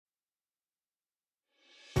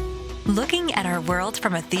Looking at our world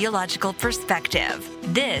from a theological perspective,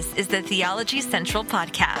 this is the Theology Central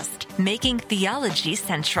Podcast, making theology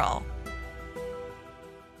central.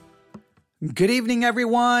 Good evening,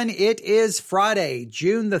 everyone. It is Friday,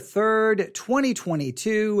 June the 3rd,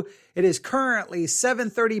 2022. It is currently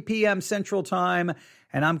 7:30 p.m. Central Time,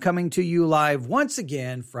 and I'm coming to you live once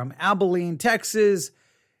again from Abilene, Texas.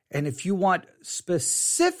 And if you want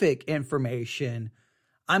specific information,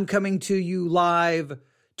 I'm coming to you live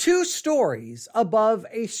 2 stories above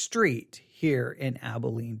a street here in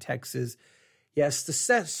Abilene, Texas. Yes, the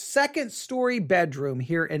second story bedroom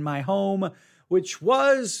here in my home, which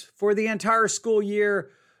was for the entire school year,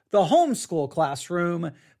 the homeschool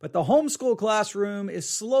classroom. But the homeschool classroom is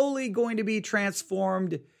slowly going to be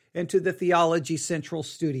transformed into the Theology Central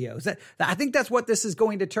Studios. I think that's what this is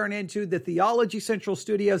going to turn into, the Theology Central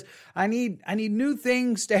Studios. I need new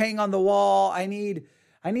things to hang on the wall. I need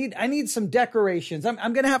some decorations.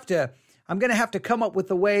 I'm gonna have to come up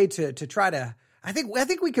with a way to try to. I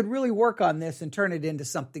think we could really work on this and turn it into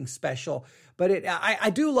something special. But I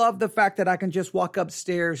do love the fact that I can just walk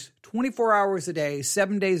upstairs 24 hours a day,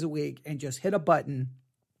 7 days a week, and just hit a button,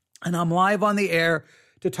 and I'm live on the air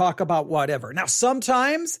to talk about whatever. Now,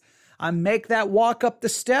 sometimes I make that walk up the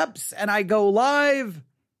steps and I go live.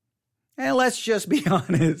 And let's just be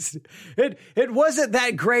honest, it wasn't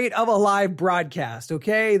that great of a live broadcast,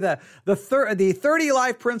 okay? The 30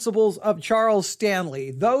 Life Principles of Charles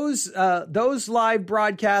Stanley, those live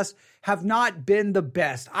broadcasts have not been the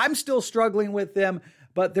best. I'm still struggling with them,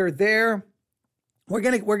 but they're there. We're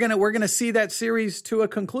gonna see that series to a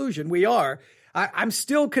conclusion. We are. I'm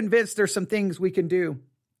still convinced there's some things we can do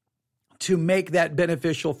to make that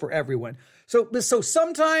beneficial for everyone. So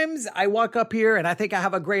sometimes I walk up here and I think I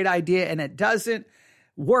have a great idea and it doesn't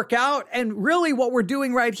work out. And really what we're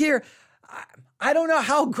doing right here, I don't know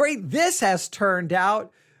how great this has turned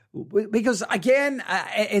out because again,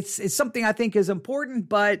 it's something I think is important,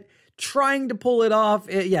 but trying to pull it off,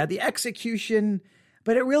 the execution,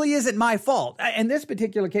 but it really isn't my fault. In this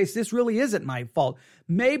particular case, this really isn't my fault.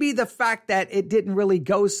 Maybe the fact that it didn't really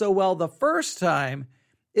go so well the first time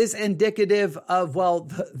is indicative of,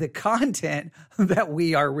 the content that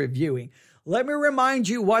we are reviewing. Let me remind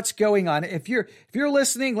you what's going on. If you're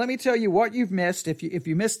listening, let me tell you what you've missed. If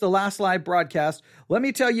you missed the last live broadcast, let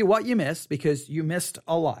me tell you what you missed because you missed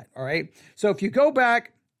a lot, all right? So if you go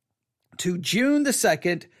back to June the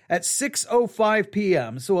 2nd at 6:05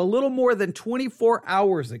 p.m., so a little more than 24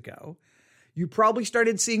 hours ago, you probably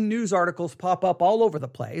started seeing news articles pop up all over the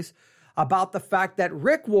place about the fact that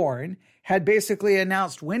Rick Warren had basically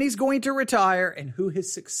announced when he's going to retire and who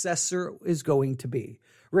his successor is going to be.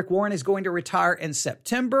 Rick Warren is going to retire in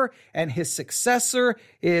September, and his successor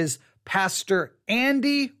is Pastor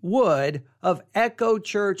Andy Wood of Echo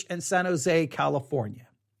Church in San Jose, California.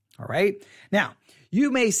 All right. Now,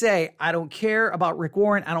 you may say, I don't care about Rick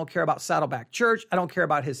Warren. I don't care about Saddleback Church. I don't care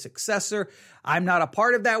about his successor. I'm not a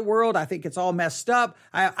part of that world. I think it's all messed up.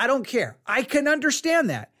 I don't care. I can understand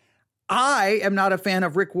that. I am not a fan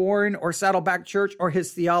of Rick Warren or Saddleback Church or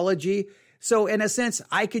his theology. So in a sense,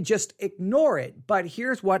 I could just ignore it. But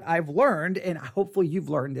here's what I've learned, and hopefully you've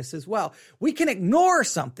learned this as well. We can ignore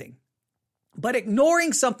something, but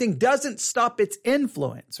ignoring something doesn't stop its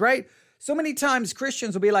influence, right? So many times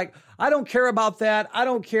Christians will be like, I don't care about that. I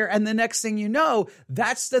don't care. And the next thing you know,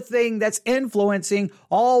 that's the thing that's influencing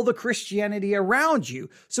all the Christianity around you.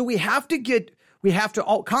 So we have to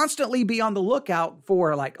constantly be on the lookout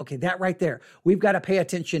for okay, that right there. We've got to pay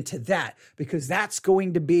attention to that because that's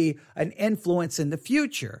going to be an influence in the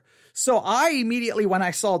future. So I immediately, when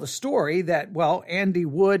I saw the story that, Andy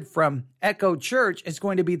Wood from Echo Church is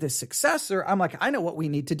going to be the successor, I'm like, I know what we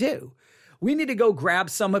need to do. We need to go grab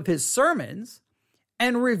some of his sermons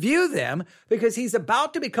and review them because he's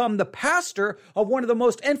about to become the pastor of one of the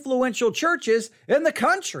most influential churches in the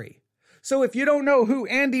country. So if you don't know who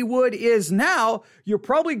Andy Wood is now, you're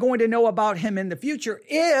probably going to know about him in the future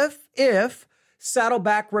if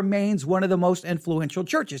Saddleback remains one of the most influential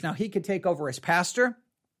churches. Now, he could take over as pastor.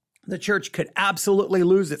 The church could absolutely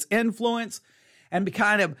lose its influence and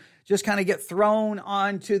just get thrown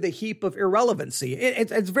onto the heap of irrelevancy.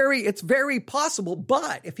 It's very possible,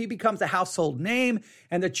 but if he becomes a household name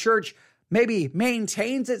and the church maybe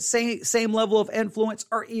maintains its same level of influence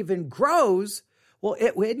or even grows,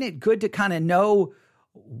 isn't it good to know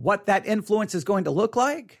what that influence is going to look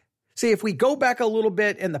like? See, if we go back a little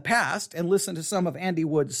bit in the past and listen to some of Andy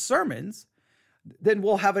Wood's sermons, then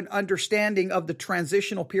we'll have an understanding of the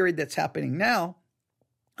transitional period that's happening now,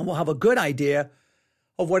 and we'll have a good idea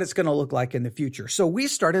of what it's going to look like in the future. So we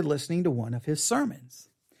started listening to one of his sermons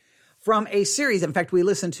from a series. In fact, we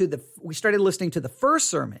started listening to the first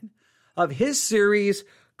sermon of his series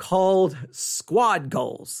called Squad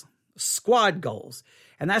Goals. Squad Goals.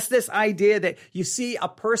 And that's this idea that you see a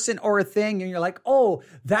person or a thing and you're like, oh,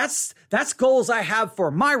 that's goals I have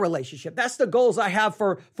for my relationship. That's the goals I have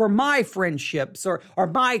for my friendships or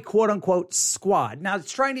my quote unquote squad. Now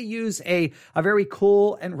it's trying to use a very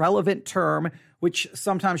cool and relevant term, which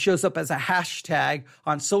sometimes shows up as a hashtag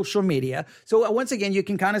on social media. So once again, you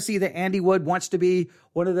can kind of see that Andy Wood wants to be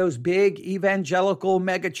one of those big evangelical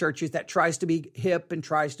mega churches that tries to be hip and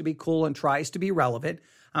tries to be cool and tries to be relevant.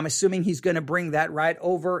 I'm assuming he's going to bring that right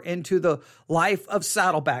over into the life of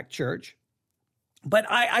Saddleback Church. But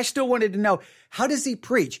I still wanted to know, how does he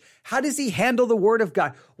preach? How does he handle the word of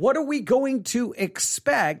God? What are we going to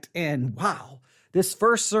expect? And wow, this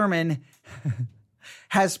first sermon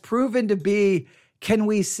has proven to be, can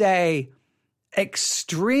we say,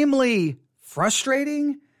 extremely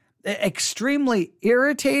frustrating, extremely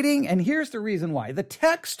irritating. And here's the reason why. The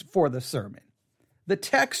text for the sermon,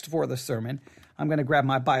 I'm going to grab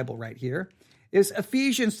my Bible right here, is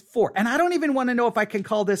Ephesians 4. And I don't even want to know if I can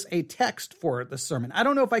call this a text for the sermon. I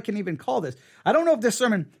don't know if I can even call this. I don't know if this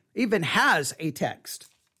sermon even has a text.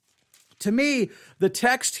 To me, the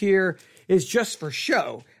text here is just for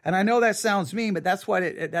show. And I know that sounds mean, but that's what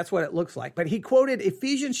it looks like. But he quoted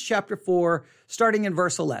Ephesians chapter 4, starting in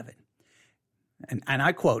verse 11. And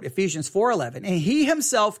I quote Ephesians 4:11. And he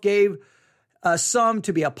himself gave some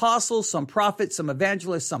to be apostles, some prophets, some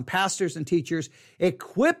evangelists, some pastors and teachers,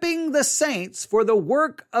 equipping the saints for the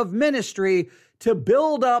work of ministry to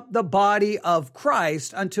build up the body of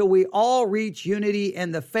Christ until we all reach unity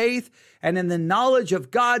in the faith and in the knowledge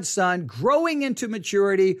of God's Son, growing into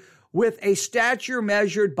maturity with a stature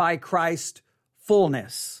measured by Christ's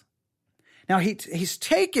fullness. Now, he's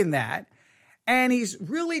taken that and he's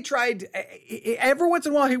really tried, every once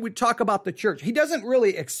in a while he would talk about the church. He doesn't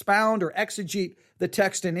really expound or exegete the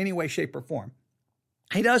text in any way, shape, or form.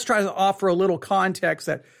 He does try to offer a little context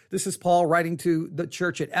that this is Paul writing to the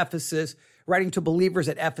church at Ephesus, writing to believers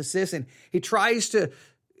at Ephesus, and he tries to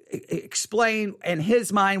explain in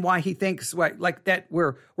his mind why he thinks like that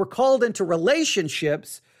we're called into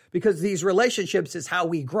relationships, because these relationships is how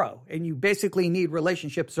we grow, and you basically need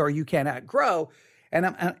relationships or you cannot grow.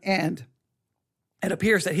 And it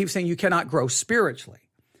appears that he was saying you cannot grow spiritually.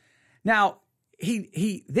 Now,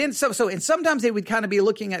 he then, and sometimes they would kind of be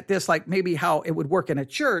looking at this like maybe how it would work in a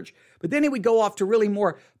church, but then he would go off to really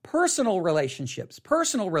more personal relationships,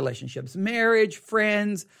 marriage,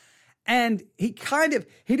 friends. And he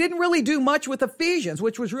didn't really do much with Ephesians,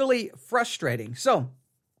 which was really frustrating. So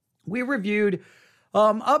we reviewed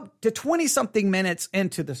up to 20 something minutes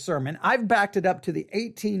into the sermon. I've backed it up to the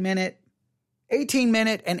 18 minute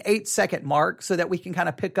and 8 second mark so that we can kind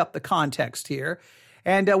of pick up the context here.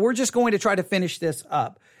 And we're just going to try to finish this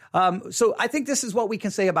up. So I think this is what we can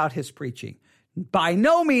say about his preaching. By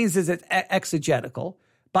no means is it exegetical.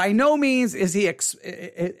 By no means is he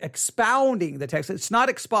expounding the text. It's not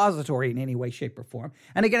expository in any way, shape, or form.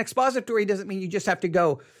 And again, expository doesn't mean you just have to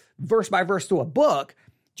go verse by verse through a book.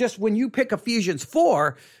 Just when you pick Ephesians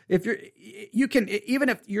 4, you can, even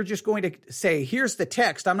if you're just going to say, here's the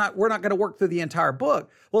text, we're not going to work through the entire book.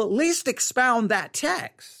 Well, at least expound that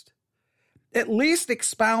text. At least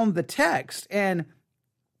expound the text. And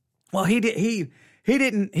well, he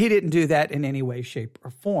didn't do that in any way, shape, or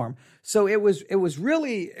form. So it was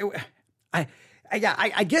really, I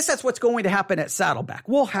guess that's what's going to happen at Saddleback.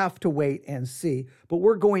 We'll have to wait and see, but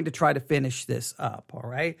we're going to try to finish this up. All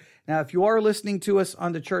right. Now, if you are listening to us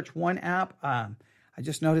on the Church One app, I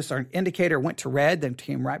just noticed our indicator went to red, then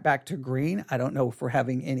came right back to green. I don't know if we're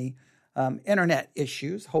having any internet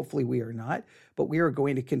issues. Hopefully we are not, but we are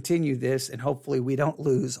going to continue this and hopefully we don't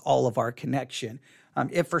lose all of our connection.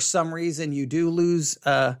 If for some reason you do lose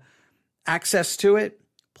access to it,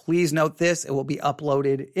 please note this, it will be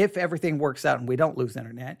uploaded. If everything works out and we don't lose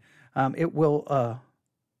internet, I will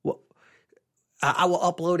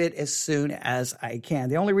upload it as soon as I can.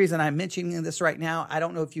 The only reason I'm mentioning this right now, I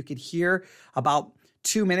don't know if you could hear, about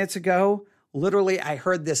 2 minutes ago, literally I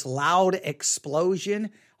heard this loud explosion,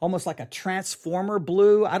 almost like a transformer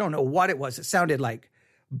blew. I don't know what it was. It sounded like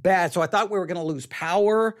bad. So I thought we were going to lose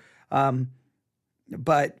power.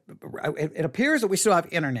 But it appears that we still have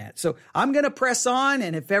internet. So I'm going to press on,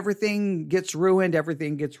 and if everything gets ruined, but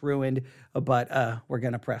we're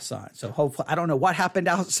going to press on. So hopefully, I don't know what happened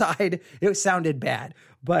outside. It sounded bad,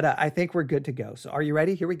 but I think we're good to go. So are you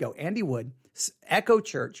ready? Here we go. Andy Wood, Echo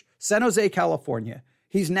Church, San Jose, California.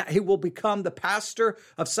 He will become the pastor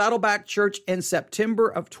of Saddleback Church in September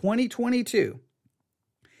of 2022.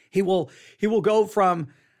 He will go from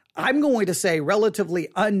I'm going to say relatively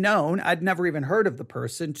unknown, I'd never even heard of the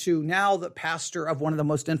person, to now the pastor of one of the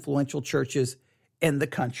most influential churches in the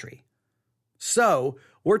country. So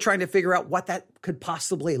we're trying to figure out what that could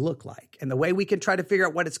possibly look like. And the way we can try to figure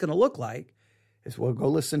out what it's going to look like is we'll go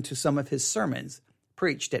listen to some of his sermons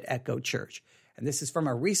preached at Echo Church. And this is from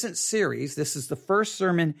a recent series. This is the first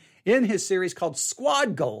sermon in his series called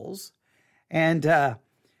Squad Goals. And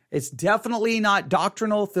it's definitely not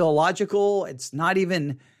doctrinal, theological. It's not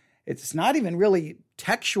even really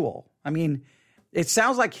textual. I mean, it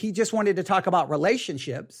sounds like he just wanted to talk about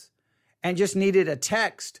relationships and just needed a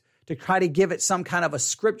text to try to give it some kind of a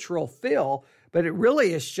scriptural feel. But it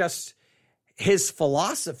really is just his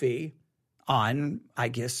philosophy on, I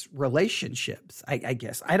guess, relationships. I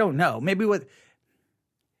guess. I don't know. Maybe we're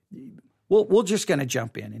just going to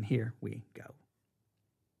jump in, and here we go.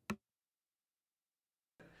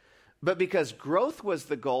 But because growth was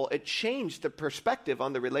the goal, it changed the perspective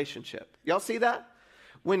on the relationship. Y'all see that?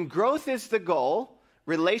 When growth is the goal,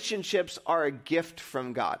 relationships are a gift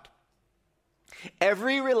from God.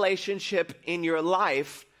 Every relationship in your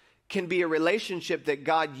life can be a relationship that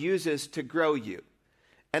God uses to grow you.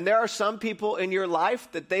 And there are some people in your life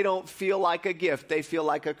that they don't feel like a gift, they feel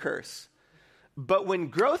like a curse. But when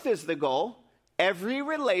growth is the goal, every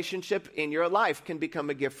relationship in your life can become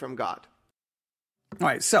a gift from God. All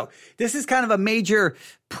right, so this is kind of a major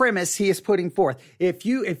premise he is putting forth. If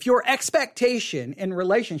your expectation in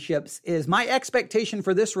relationships is, my expectation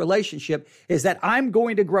for this relationship is that I'm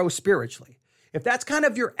going to grow spiritually. If that's kind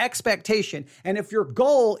of your expectation, and if your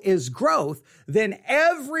goal is growth, then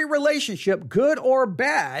every relationship, good or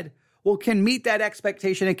bad, can meet that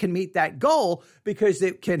expectation and can meet that goal because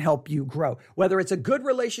it can help you grow, whether it's a good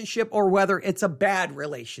relationship or whether it's a bad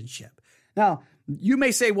relationship. Now, you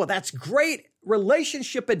may say, well, that's great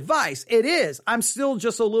relationship advice. It is. I'm still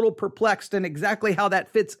just a little perplexed in exactly how that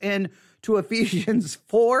fits in to Ephesians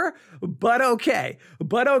 4, but okay.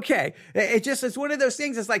 It's one of those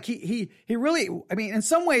things. It's like he really, I mean, in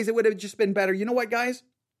some ways it would have just been better. You know what, guys?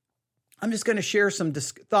 I'm just going to share some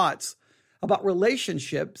thoughts about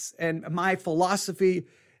relationships and my philosophy.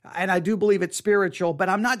 And I do believe it's spiritual, but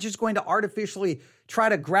I'm not just going to artificially try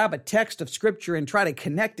to grab a text of scripture and try to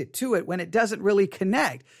connect it to it when it doesn't really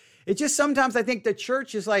connect. It just sometimes I think the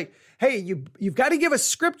church is like, hey, you've got to give a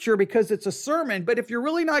scripture because it's a sermon, but if you're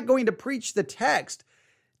really not going to preach the text,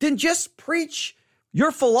 then just preach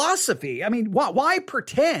your philosophy. I mean, why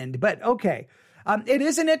pretend? But okay, it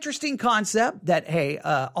is an interesting concept that, hey,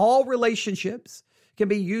 all relationships can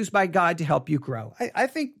be used by God to help you grow. I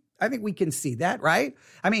think we can see that, right?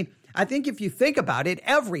 I mean, I think if you think about it,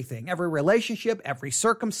 every relationship, every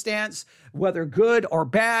circumstance, whether good or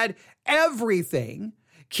bad, everything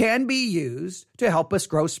can be used to help us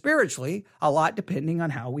grow spiritually, a lot depending on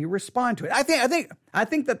how we respond to it. I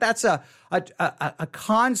think that's a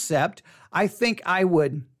concept. I think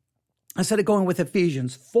instead of going with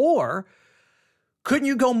Ephesians 4, couldn't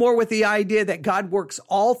you go more with the idea that God works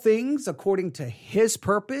all things according to his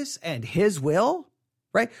purpose and his will,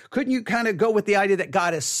 right? Couldn't you kind of go with the idea that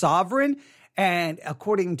God is sovereign and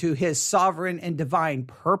according to his sovereign and divine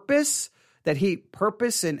purpose, that he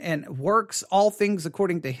purpose and works all things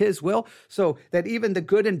according to his will, so that even the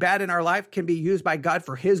good and bad in our life can be used by God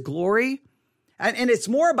for his glory? And it's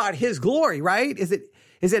more about his glory, right?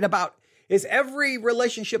 Is every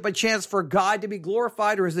relationship a chance for God to be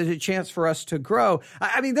glorified, or is it a chance for us to grow?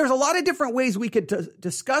 I mean, there's a lot of different ways we could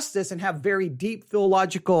discuss this and have very deep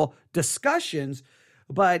theological discussions,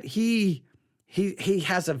 but he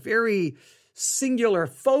has a very singular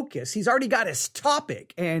focus. He's already got his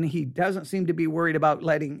topic, and he doesn't seem to be worried about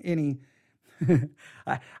letting any,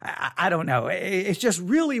 I don't know. It's just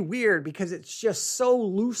really weird because it's just so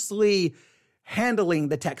loosely handling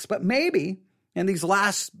the text. But maybe in these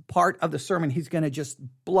last part of the sermon, he's going to just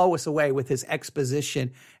blow us away with his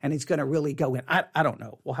exposition, and he's going to really go in. I don't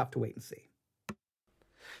know. We'll have to wait and see.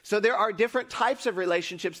 So there are different types of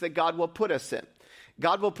relationships that God will put us in.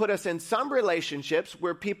 God will put us in some relationships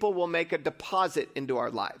where people will make a deposit into our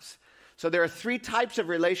lives. So there are three types of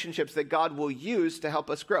relationships that God will use to help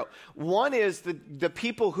us grow. One is the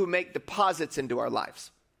people who make deposits into our lives.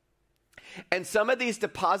 And some of these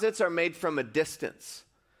deposits are made from a distance.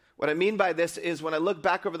 What I mean by this is when I look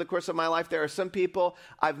back over the course of my life, there are some people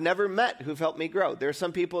I've never met who've helped me grow. There are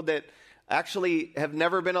some people that actually have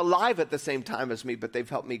never been alive at the same time as me, but they've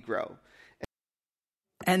helped me grow.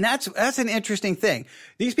 And that's an interesting thing.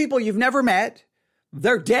 These people you've never met,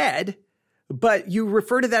 they're dead, but you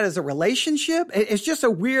refer to that as a relationship. It's just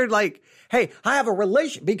a weird, like, hey, I have a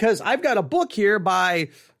relation because I've got a book here by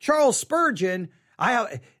Charles Spurgeon.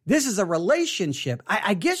 This is a relationship.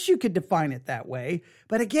 I guess you could define it that way.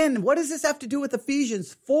 But again, what does this have to do with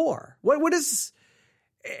Ephesians 4? What is,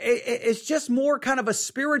 it's just more kind of a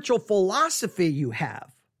spiritual philosophy you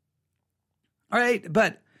have. All right.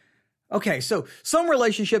 But okay. So some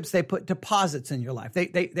relationships, they put deposits in your life.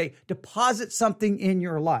 They deposit something in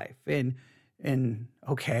your life and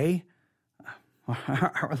okay.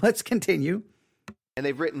 Let's continue. And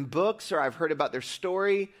they've written books, or I've heard about their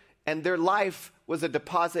story, and their life was a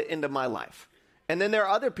deposit into my life. And then there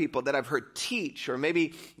are other people that I've heard teach, or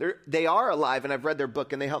maybe they are alive and I've read their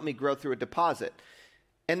book and they helped me grow through a deposit.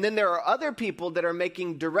 And then there are other people that are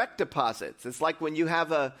making direct deposits. It's like when you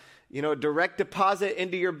have a direct deposit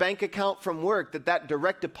into your bank account from work, that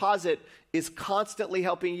direct deposit is constantly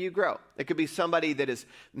helping you grow. It could be somebody that is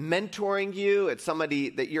mentoring you. It's somebody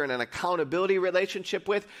that you're in an accountability relationship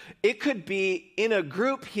with. It could be in a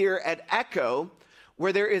group here at Echo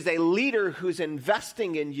where there is a leader who's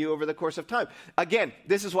investing in you over the course of time. Again,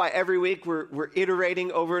 this is why every week we're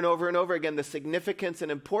iterating over and over and over again the significance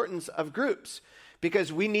and importance of groups,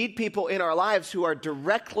 because we need people in our lives who are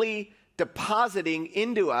directly depositing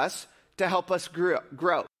into us to help us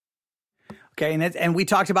grow. Okay, and we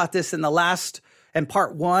talked about this in the last and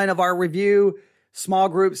part 1 of our review. Small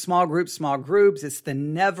groups, small groups, small groups. It's the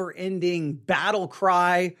never-ending battle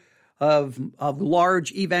cry of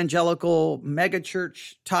large evangelical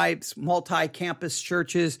megachurch types, multi-campus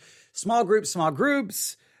churches. Small groups, small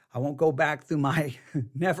groups. I won't go back through my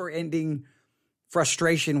never-ending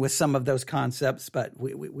frustration with some of those concepts, but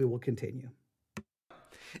we will continue.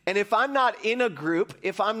 And if I'm not in a group,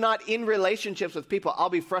 if I'm not in relationships with people, I'll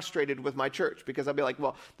be frustrated with my church because I'll be like,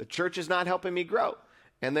 well, the church is not helping me grow.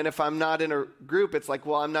 And then if I'm not in a group, it's like,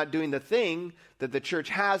 well, I'm not doing the thing that the church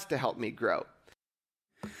has to help me grow.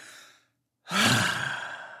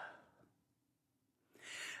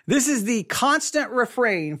 This is the constant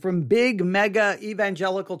refrain from big, mega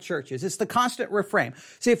evangelical churches. It's the constant refrain.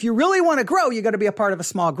 See, if you really want to grow, you got to be a part of a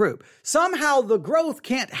small group. Somehow the growth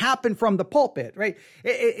can't happen from the pulpit, right?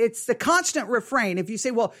 It's the constant refrain. If you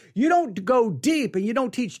say, well, you don't go deep and you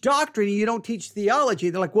don't teach doctrine and you don't teach theology,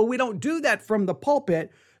 they're like, well, we don't do that from the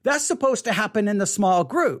pulpit. That's supposed to happen in the small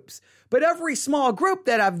groups. But every small group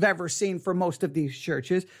that I've ever seen for most of these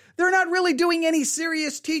churches, they're not really doing any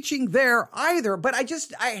serious teaching there either. But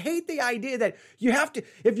I hate the idea that you have to,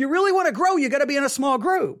 if you really want to grow, you got to be in a small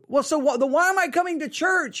group. Well, so why am I coming to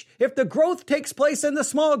church if the growth takes place in the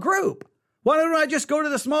small group? Why don't I just go to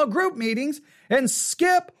the small group meetings and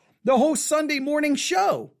skip the whole Sunday morning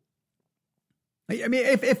show? I mean,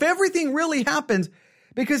 if everything really happens,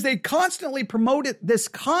 because they constantly promoted this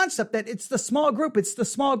concept that it's the small group, it's the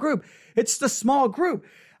small group, it's the small group.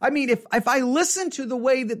 I mean, if I listen to the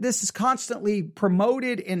way that this is constantly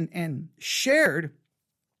promoted and shared,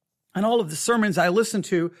 and all of the sermons I listen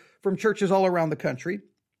to from churches all around the country,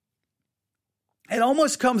 it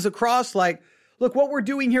almost comes across like, look, what we're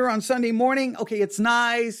doing here on Sunday morning, okay, it's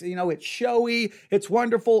nice, it's showy, it's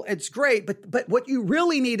wonderful, it's great, but what you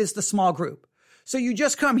really need is the small group. So you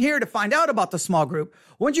just come here to find out about the small group.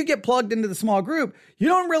 Once you get plugged into the small group, you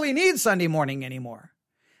don't really need Sunday morning anymore.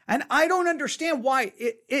 And I don't understand why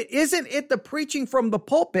isn't it the preaching from the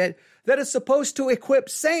pulpit that is supposed to equip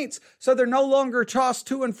saints so they're no longer tossed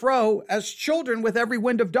to and fro as children with every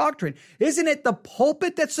wind of doctrine? Isn't it the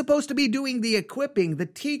pulpit that's supposed to be doing the equipping, the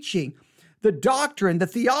teaching, the doctrine, the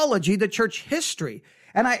theology, the church history?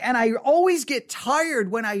 And I always get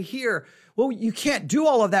tired when I hear, well, you can't do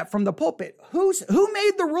all of that from the pulpit. Who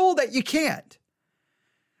made the rule that you can't?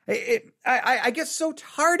 I get so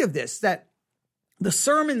tired of this, that the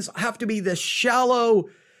sermons have to be this shallow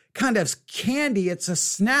kind of candy. It's a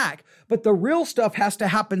snack, but the real stuff has to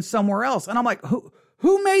happen somewhere else. And I'm like,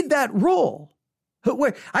 who made that rule?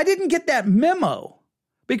 I didn't get that memo,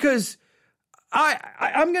 because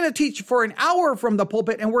I'm going to teach for an hour from the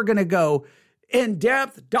pulpit, and we're going to go in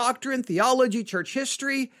depth doctrine, theology, church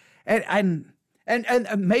history. And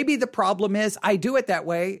maybe the problem is I do it that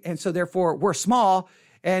way, and so therefore we're small,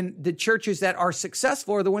 and the churches that are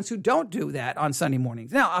successful are the ones who don't do that on Sunday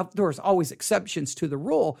mornings. Now, there's always exceptions to the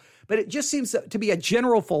rule, but it just seems to be a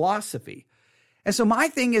general philosophy. And so my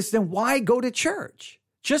thing is, then why go to church?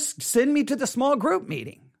 Just send me to the small group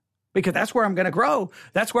meeting, because that's where I'm going to grow.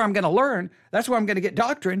 That's where I'm going to learn. That's where I'm going to get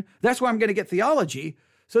doctrine. That's where I'm going to get theology.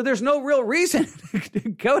 So there's no real reason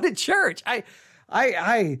to go to church.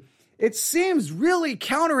 It seems really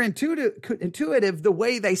counterintuitive the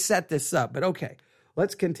way they set this up, but okay,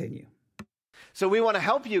 let's continue. So we want to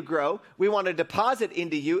help you grow. We want to deposit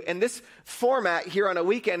into you. And this format here on a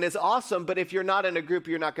weekend is awesome, but if you're not in a group,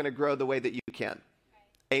 you're not going to grow the way that you can.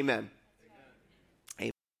 Amen.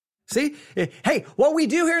 See, hey, what we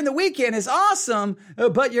do here in the weekend is awesome,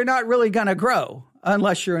 but you're not really going to grow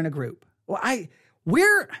unless you're in a group. Well,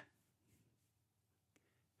 where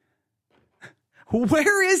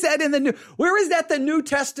is that where is that the New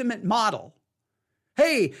Testament model?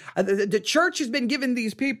 Hey, the church has been given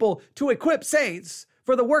these people to equip saints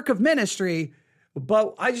for the work of ministry,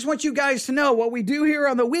 but I just want you guys to know what we do here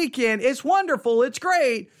on the weekend. It's wonderful. It's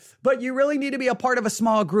great. But you really need to be a part of a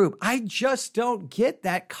small group. I just don't get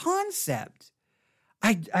that concept.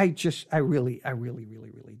 I really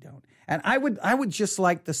don't. And I would just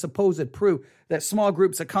like the supposed proof that small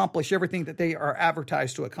groups accomplish everything that they are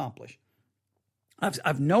advertised to accomplish.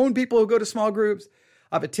 I've known people who go to small groups.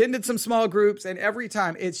 I've attended some small groups, and every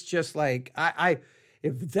time it's just like,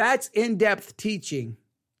 if that's in-depth teaching,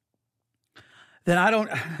 then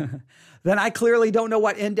then I clearly don't know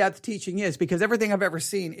what in-depth teaching is, because everything I've ever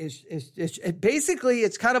seen is basically,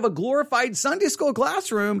 it's kind of a glorified Sunday school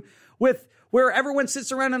classroom where everyone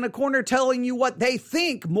sits around in a corner telling you what they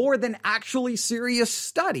think more than actually serious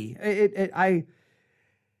study. Yeah.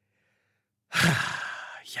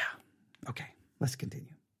 Okay, let's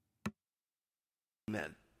continue.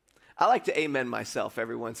 Amen. I like to amen myself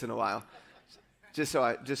every once in a while, just so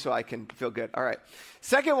I can feel good. All right.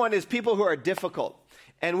 Second one is people who are difficult.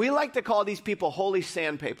 And we like to call these people holy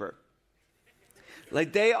sandpaper.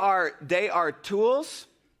 Like they are tools,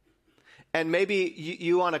 and maybe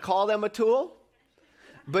you want to call them a tool,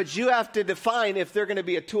 but you have to define if they're going to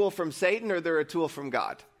be a tool from Satan or they're a tool from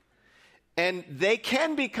God. And they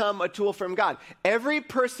can become a tool from God. Every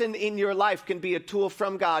person in your life can be a tool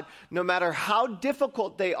from God, no matter how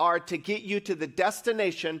difficult they are to get you to the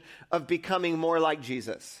destination of becoming more like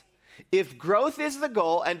Jesus. If growth is the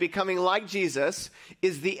goal and becoming like Jesus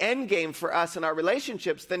is the end game for us in our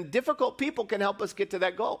relationships, then difficult people can help us get to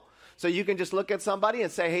that goal. So you can just look at somebody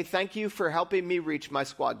and say, hey, thank you for helping me reach my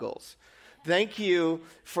squad goals. Thank you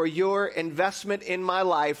for your investment in my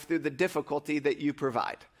life through the difficulty that you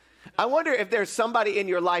provide. I wonder if there's somebody in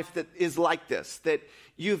your life that is like this, that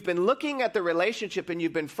you've been looking at the relationship and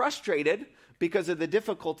you've been frustrated because of the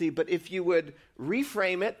difficulty, but if you would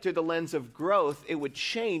reframe it through the lens of growth, it would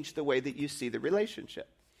change the way that you see the relationship.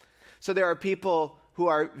 So there are people who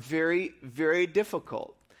are very, very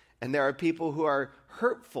difficult, and there are people who are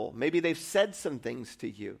hurtful. Maybe they've said some things to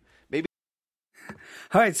you. Maybe.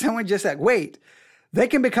 All right, someone just said, wait, they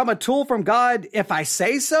can become a tool from God if I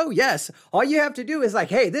say so? Yes. All you have to do is like,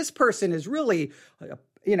 hey, this person is really,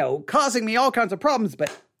 causing me all kinds of problems,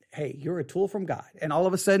 but hey, you're a tool from God. And all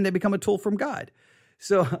of a sudden they become a tool from God.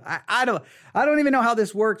 So I don't even know how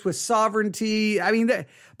this works with sovereignty. I mean,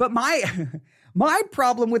 but my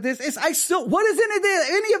problem with this is what does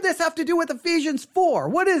any of this have to do with Ephesians 4?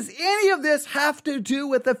 What does any of this have to do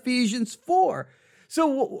with Ephesians 4?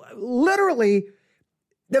 So literally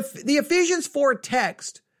the Ephesians 4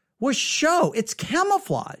 text was it's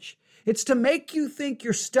camouflage. It's to make you think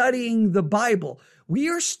you're studying the Bible. We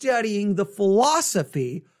are studying the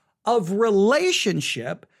philosophy of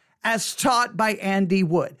relationship as taught by Andy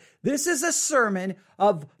Wood. This is a sermon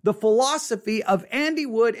of the philosophy of Andy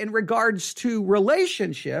Wood in regards to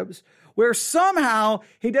relationships, where somehow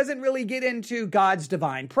he doesn't really get into God's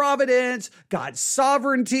divine providence, God's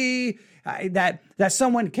sovereignty, that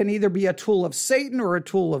someone can either be a tool of Satan or a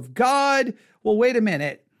tool of God. Well, wait a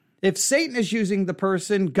minute. If Satan is using the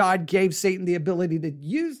person, God gave Satan the ability to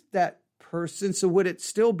use that person. So would it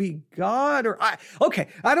still be God I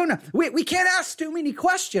don't know. We can't ask too many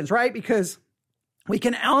questions, right? Because we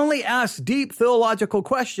can only ask deep theological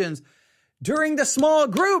questions during the small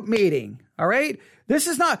group meeting. All right.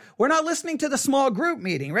 We're not listening to the small group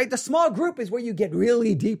meeting, right? The small group is where you get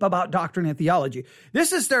really deep about doctrine and theology.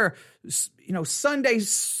 This is their, Sunday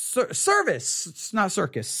service. It's not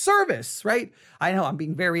circus service, right? I know I'm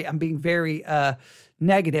being very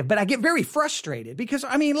negative, but I get very frustrated because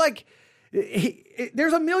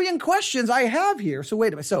there's a million questions I have here. So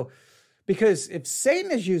wait a minute. So, because if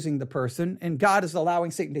Satan is using the person and God is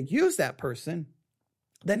allowing Satan to use that person,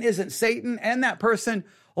 then isn't Satan and that person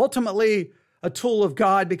ultimately a tool of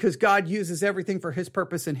God because God uses everything for his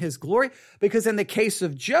purpose and his glory? Because in the case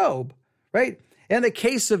of Job, right? In the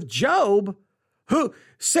case of Job,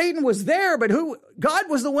 Satan was there, but God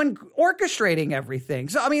was the one orchestrating everything.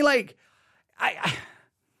 So,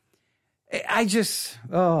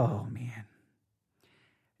 oh man.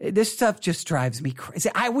 This stuff just drives me crazy.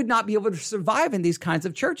 I would not be able to survive in these kinds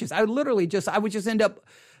of churches. I would just end up,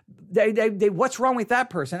 what's wrong with that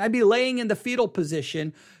person? I'd be laying in the fetal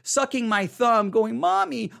position, sucking my thumb, going,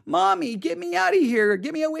 mommy, get me out of here.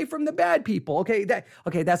 Get me away from the bad people. Okay,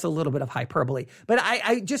 that's a little bit of hyperbole. But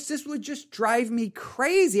this would just drive me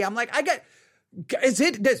crazy. I'm like,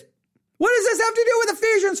 What does this have to do with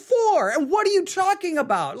Ephesians 4? And what are you talking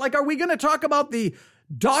about? Like, are we going to talk about the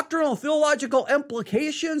doctrinal theological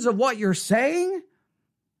implications of what you're saying?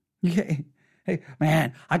 Hey,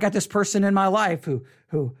 man, I got this person in my life who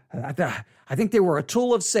I think they were a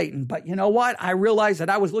tool of Satan, but you know what? I realized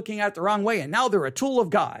that I was looking at it the wrong way, and now they're a tool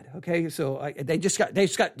of God. Okay, so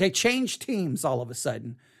they changed teams all of a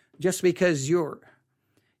sudden just because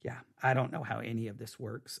I don't know how any of this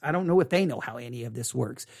works. I don't know if they know how any of this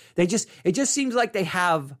works. It just seems like they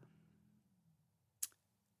have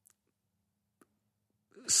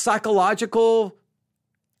psychology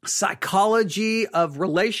of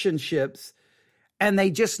relationships, and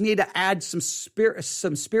they just need to add some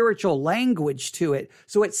spiritual language to it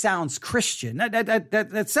so it sounds Christian.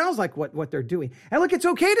 That sounds like what they're doing. And look, it's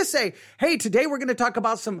okay to say, hey, today we're going to talk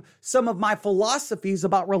about some of my philosophies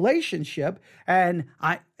about relationship, and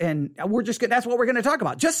we're just that's what we're going to talk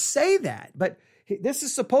about. Just say that. But this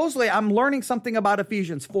is supposedly I'm learning something about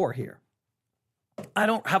Ephesians 4 here. I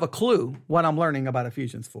don't have a clue what I'm learning about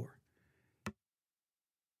Ephesians 4.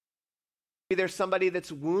 There's somebody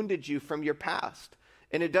that's wounded you from your past,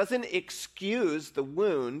 and it doesn't excuse the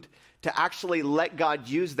wound to actually let God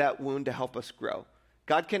use that wound to help us grow.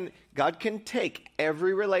 God can take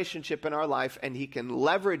every relationship in our life and he can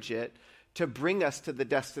leverage it to bring us to the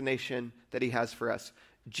destination that he has for us.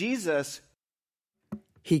 Jesus,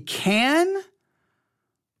 he can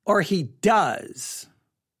or he does.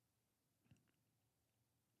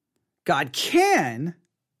 God can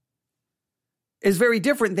is very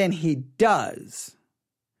different than he does.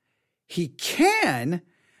 He can,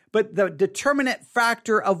 but the determinant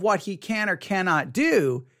factor of what he can or cannot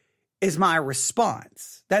do is my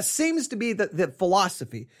response. That seems to be the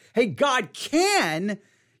philosophy. Hey, God can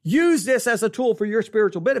use this as a tool for your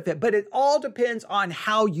spiritual benefit, but it all depends on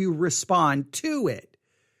how you respond to it.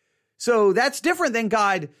 So that's different than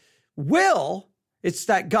God will. It's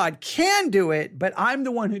that God can do it, but I'm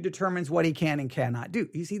the one who determines what he can and cannot do.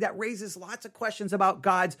 You see, that raises lots of questions about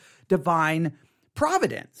God's divine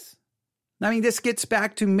providence. I mean, this gets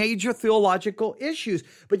back to major theological issues,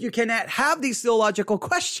 but you cannot have these theological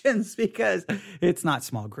questions because it's not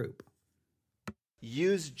small group.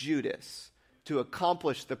 Use Judas to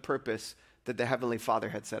accomplish the purpose that the Heavenly Father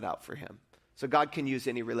had set out for him. So God can use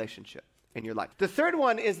any relationship in your life. The third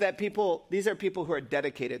one is that these are people who are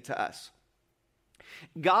dedicated to us.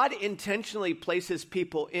 God intentionally places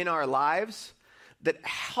people in our lives that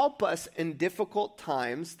help us in difficult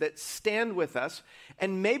times, that stand with us.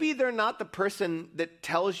 And maybe they're not the person that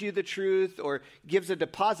tells you the truth or gives a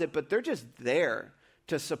deposit, but they're just there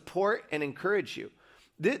to support and encourage you.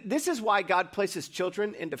 This is why God places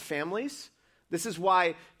children into families. This is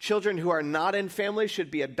why children who are not in families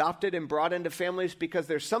should be adopted and brought into families, because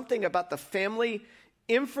there's something about the family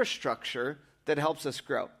infrastructure that helps us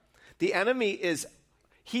grow. The enemy is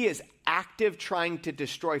active trying to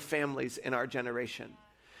destroy families in our generation,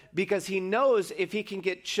 because he knows if he can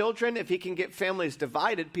get children, if he can get families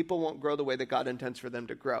divided, people won't grow the way that God intends for them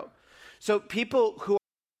to grow. So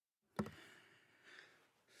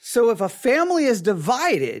if a family is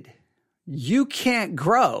divided, you can't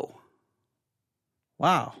grow.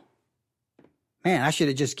 Wow. Man, I should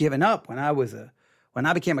have just given up when I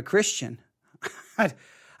became a Christian.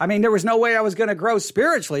 I mean, there was no way I was going to grow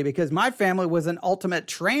spiritually because my family was an ultimate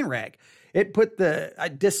train wreck. It put the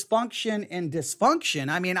dysfunction in dysfunction.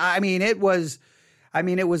 I mean, it was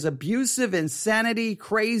abusive, insanity,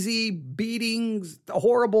 crazy beatings,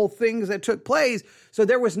 horrible things that took place. So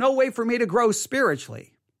there was no way for me to grow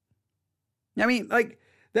spiritually. I mean, like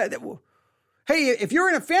that. Hey, if you're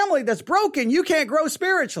in a family that's broken, you can't grow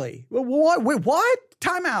spiritually. What?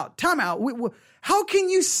 Time out. How can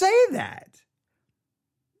you say that?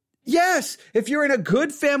 Yes, if you're in a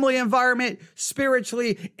good family environment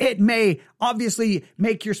spiritually, it may obviously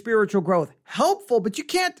make your spiritual growth helpful, but you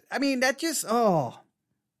can't,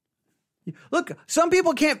 Look, some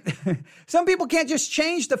people can't just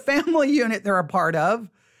change the family unit they're a part of.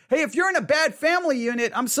 Hey, if you're in a bad family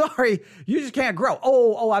unit, I'm sorry, you just can't grow.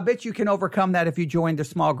 I bet you can overcome that if you join the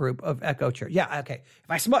small group of Echo Church. Yeah, okay.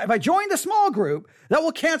 If I join the small group, that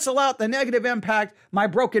will cancel out the negative impact my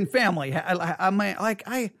broken family.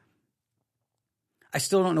 I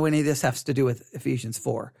still don't know any of this has to do with Ephesians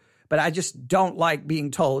 4, but I just don't like being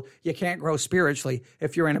told you can't grow spiritually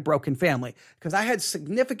if you're in a broken family, because I had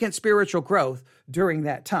significant spiritual growth during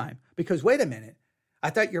that time. Because wait a minute, I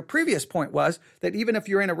thought your previous point was that even if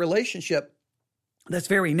you're in a relationship that's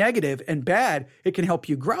very negative and bad, it can help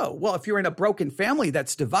you grow. Well, if you're in a broken family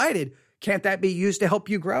that's divided, can't that be used to help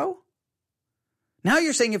you grow? Now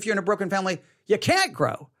you're saying if you're in a broken family, you can't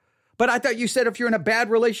grow. But I thought you said if you're in a bad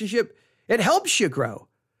relationship, it helps you grow.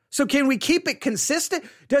 So can we keep it consistent?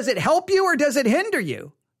 Does it help you or does it hinder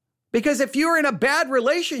you? Because if you're in a bad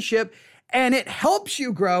relationship and it helps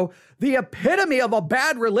you grow, the epitome of a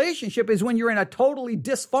bad relationship is when you're in a totally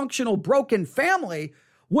dysfunctional, broken family.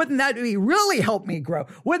 Wouldn't that really help me grow?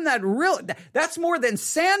 Wouldn't that really, that's more than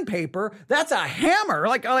sandpaper. That's a hammer.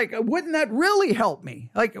 Like, wouldn't that really help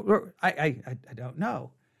me? Like, I don't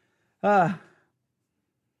know.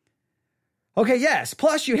 Okay, yes.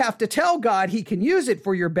 Plus, you have to tell God he can use it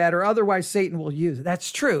for your better. Otherwise, Satan will use it.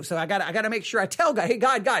 That's true. So I got to make sure I tell God, hey,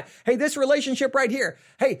 God, hey, this relationship right here.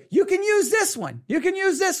 Hey, you can use this one. You can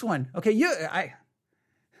use this one. Okay,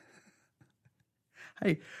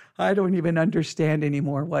 I don't even understand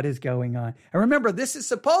anymore what is going on. And remember, this is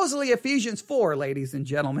supposedly Ephesians 4, ladies and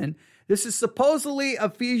gentlemen. This is supposedly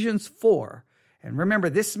Ephesians 4. And remember,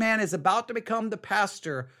 this man is about to become the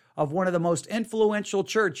pastor of one of the most influential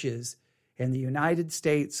churches in the United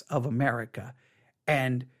States of America.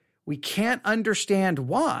 And we can't understand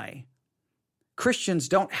why Christians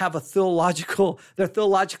don't have they're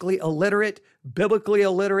theologically illiterate, biblically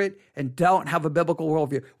illiterate, and don't have a biblical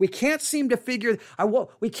worldview. We can't seem to figure,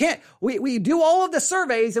 we do all of the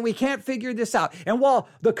surveys and we can't figure this out. And while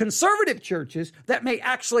the conservative churches that may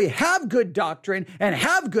actually have good doctrine and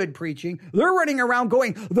have good preaching, they're running around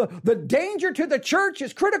going, the danger to the church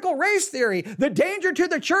is critical race theory. The danger to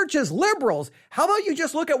the church is liberals. How about you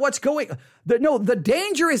just look at what's going on? The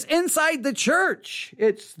danger is inside the church.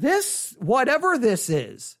 It's this, whatever this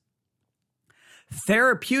is.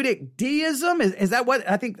 Therapeutic deism? Is that what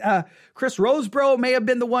I think Chris Rosebrough may have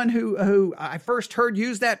been the one who I first heard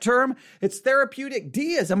use that term? It's therapeutic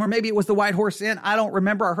deism, or maybe it was the White Horse Inn. I don't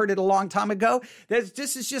remember. I heard it a long time ago.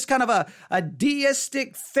 This is just kind of a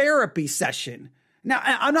deistic therapy session. Now,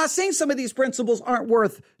 I'm not saying some of these principles aren't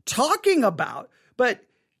worth talking about, but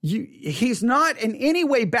he's not in any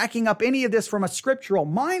way backing up any of this from a scriptural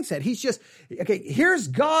mindset. He's just, okay, here's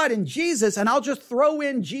God and Jesus, and I'll just throw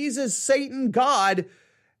in Jesus, Satan, God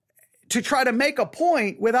to try to make a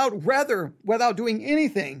point without doing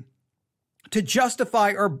anything to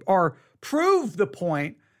justify or prove the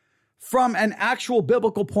point from an actual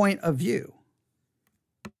biblical point of view.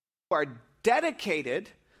 Are dedicated.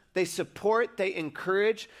 They support, they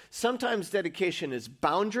encourage. Sometimes dedication is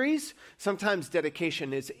boundaries. Sometimes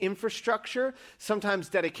dedication is infrastructure. Sometimes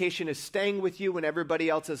dedication is staying with you when everybody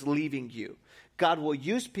else is leaving you. God will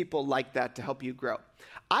use people like that to help you grow.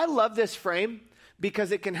 I love this frame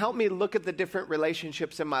because it can help me look at the different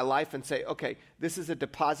relationships in my life and say, okay, this is a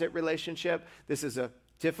deposit relationship. This is a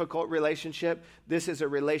difficult relationship. This is a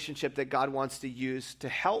relationship that God wants to use to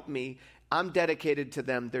help me. I'm dedicated to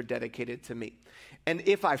them. They're dedicated to me. And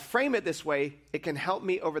if I frame it this way, it can help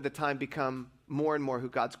me over the time become more and more who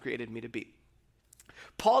God's created me to be.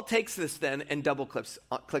 Paul takes this then and double clicks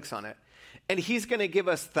on it. And he's going to give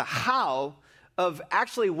us the how of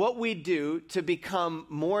actually what we do to become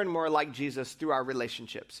more and more like Jesus through our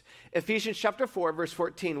relationships. Ephesians chapter 4, verse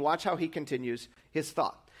 14, watch how he continues his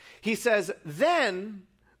thought. He says, then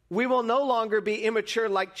we will no longer be immature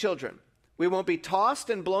like children. We won't be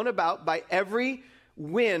tossed and blown about by every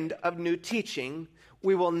wind of new teaching.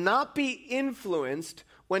 We will not be influenced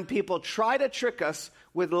when people try to trick us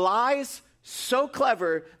with lies so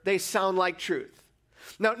clever they sound like truth.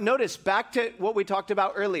 Now, notice back to what we talked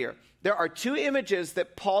about earlier. There are two images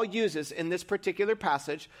that Paul uses in this particular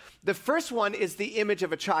passage. The first one is the image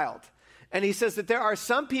of a child. And he says that there are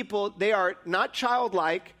some people, they are not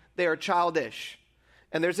childlike, they are childish.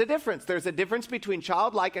 And there's a difference. There's a difference between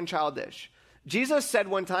childlike and childish. Jesus said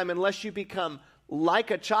one time, unless you become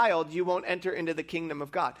like a child, you won't enter into the kingdom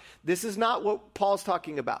of God. This is not what Paul's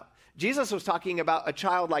talking about. Jesus was talking about a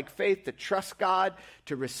childlike faith to trust God,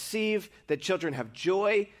 to receive, that children have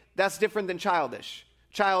joy. That's different than childish.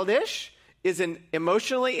 Childish is an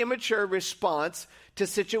emotionally immature response to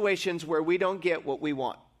situations where we don't get what we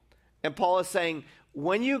want. And Paul is saying,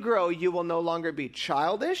 when you grow, you will no longer be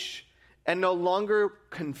childish and no longer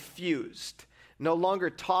confused, no longer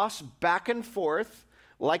tossed back and forth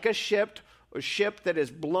like a ship that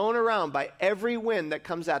is blown around by every wind that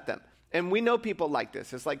comes at them. And we know people like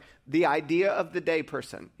this. It's like the idea of the day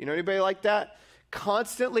person. You know anybody like that?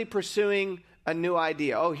 Constantly pursuing a new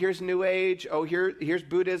idea. Oh, here's New Age. Oh, here's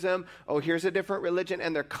Buddhism. Oh, here's a different religion.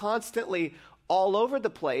 And they're constantly all over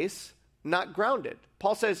the place, not grounded.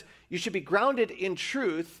 Paul says you should be grounded in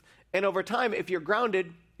truth. And over time, if you're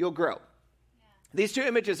grounded, you'll grow. Yeah. These two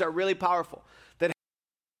images are really powerful.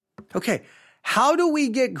 Okay, how do we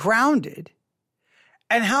get grounded?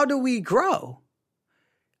 And how do we grow?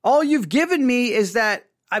 All you've given me is that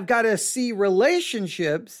I've got to see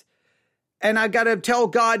relationships and I've got to tell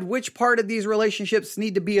God which part of these relationships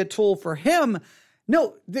need to be a tool for him.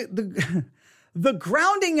 No, the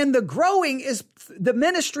grounding and the growing is the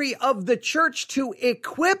ministry of the church to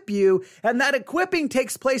equip you. And that equipping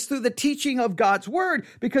takes place through the teaching of God's word,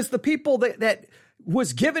 because the people that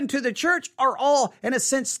was given to the church are all, in a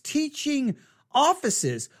sense, teaching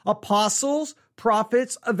offices: apostles,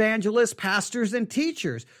 prophets, evangelists, pastors, and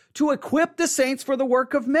teachers, to equip the saints for the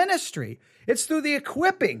work of ministry. It's through the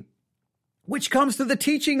equipping, which comes through the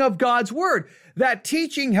teaching of God's word. That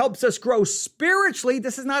teaching helps us grow spiritually.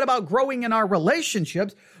 This is not about growing in our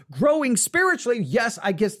relationships. Growing spiritually, yes,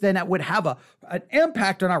 I guess then that would have an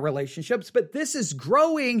impact on our relationships, but this is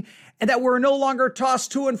growing, and that we're no longer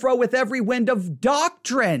tossed to and fro with every wind of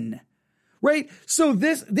doctrine, right? So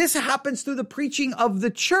this happens through the preaching of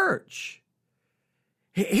the church.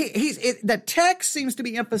 The text seems to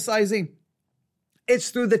be emphasizing it's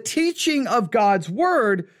through the teaching of God's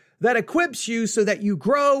word that equips you so that you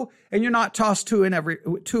grow and you're not tossed to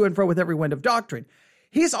and fro with every wind of doctrine.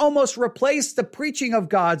 He's almost replaced the preaching of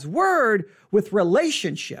God's word with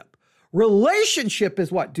relationship. Relationship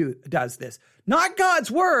is what does this. Not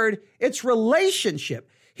God's word, it's relationship.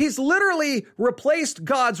 He's literally replaced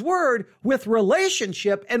God's word with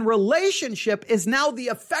relationship, and relationship is now the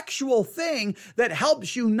effectual thing that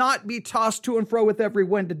helps you not be tossed to and fro with every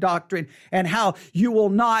wind of doctrine, and how you will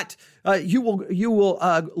not, you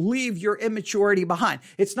will leave your immaturity behind.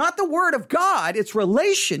 It's not the word of God, it's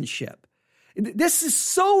relationship. This is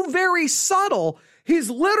so very subtle. He's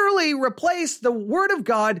literally replaced the word of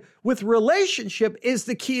God with relationship is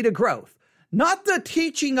the key to growth. Not the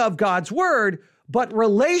teaching of God's word, but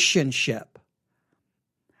relationship.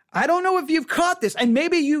 I don't know if you've caught this, and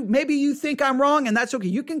maybe you think I'm wrong, and that's okay.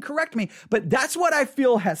 You can correct me, but that's what I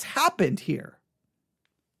feel has happened here.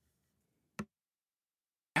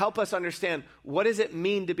 Help us understand, what does it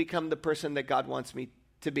mean to become the person that God wants me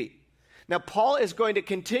to be? Now, Paul is going to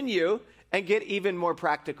continue and get even more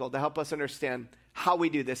practical to help us understand how we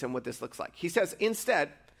do this and what this looks like. He says, instead,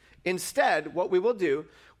 what we will do,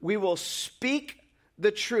 we will speak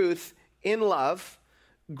the truth in love,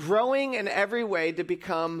 growing in every way to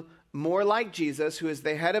become more like Jesus, who is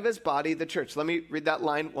the head of his body, the church. Let me read that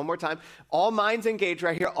line one more time. All minds engaged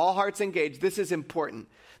right here, all hearts engaged. This is important.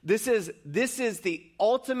 This is the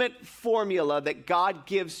ultimate formula that God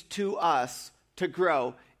gives to us to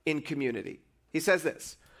grow in community. He says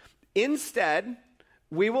this: instead,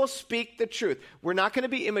 we will speak the truth. We're not going to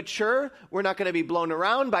be immature. We're not going to be blown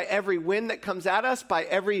around by every wind that comes at us, by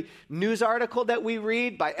every news article that we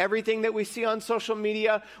read, by everything that we see on social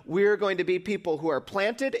media. We're going to be people who are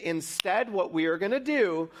planted. Instead, what we are going to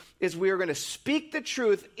do is we are going to speak the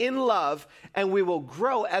truth in love, and we will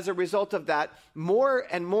grow as a result of that more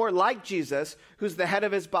and more like Jesus, who's the head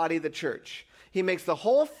of his body, the church. He makes the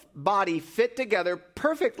whole body fit together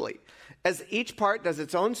perfectly. As each part does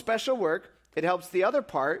its own special work, it helps the other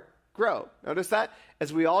part grow. Notice that?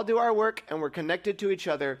 As we all do our work and we're connected to each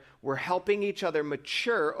other, we're helping each other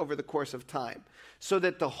mature over the course of time, so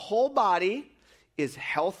that the whole body is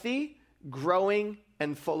healthy, growing,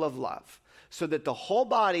 and full of love. So that the whole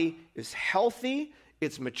body is healthy,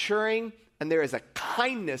 it's maturing, and there is a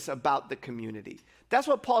kindness about the community. That's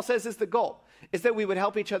what Paul says is the goal, is that we would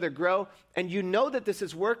help each other grow. And you know that this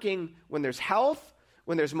is working when there's health,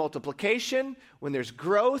 when there's multiplication, when there's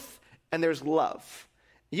growth, and there's love.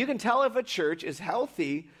 You can tell if a church is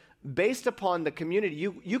healthy based upon the community.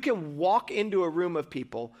 You can walk into a room of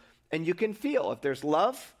people and you can feel if there's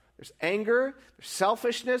love, there's anger, there's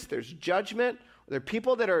selfishness, there's judgment. There are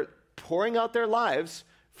people that are pouring out their lives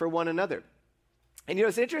for one another. And you know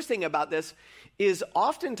what's interesting about this is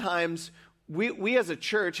oftentimes we as a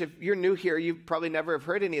church, if you're new here, you probably never have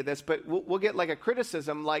heard any of this, but we'll get like a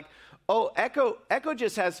criticism like, oh, Echo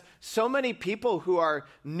just has so many people who are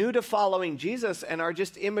new to following Jesus and are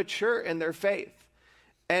just immature in their faith.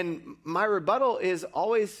 And my rebuttal is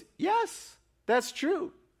always, yes, that's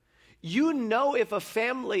true. You know if a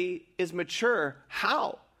family is mature,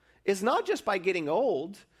 how? It's not just by getting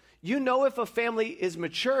old. You know if a family is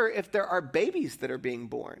mature if there are babies that are being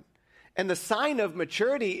born. And the sign of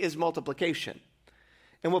maturity is multiplication.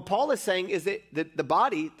 And what Paul is saying is that the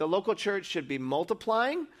body, the local church, should be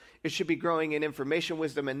multiplying. It should be growing in information,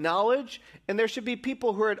 wisdom, and knowledge. And there should be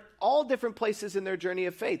people who are at all different places in their journey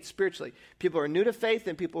of faith spiritually. People who are new to faith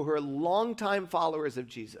and people who are longtime followers of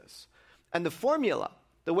Jesus. And the formula,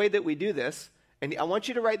 the way that we do this, and I want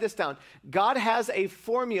you to write this down. God has a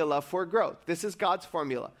formula for growth. This is God's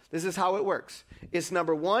formula. This is how it works. It's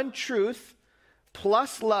number one, truth,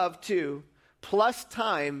 plus love, two, plus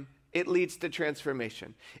time, it leads to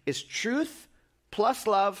transformation. It's truth plus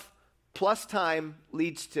love plus time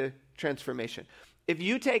leads to transformation. If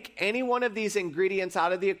you take any one of these ingredients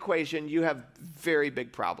out of the equation, you have very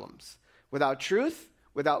big problems. Without truth,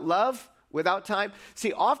 without love, without time.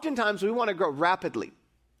 See, oftentimes we want to grow rapidly.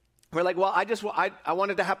 We're like, well, I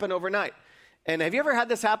want it to happen overnight. And have you ever had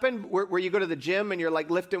this happen where you go to the gym and you're like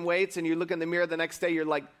lifting weights and you look in the mirror the next day, you're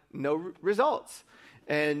like, no results.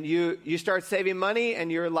 And you start saving money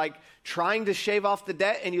and you're like trying to shave off the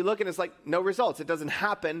debt and you look and it's like, no results. It doesn't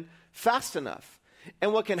happen fast enough.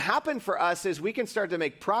 And what can happen for us is we can start to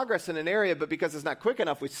make progress in an area, but because it's not quick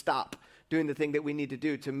enough, we stop doing the thing that we need to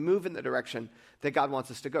do to move in the direction that God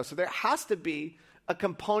wants us to go. So there has to be a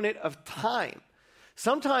component of time.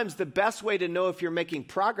 Sometimes the best way to know if you're making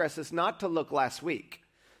progress is not to look last week.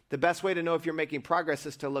 The best way to know if you're making progress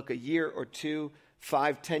is to look a year or 2,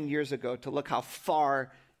 5, 10 years ago, to look how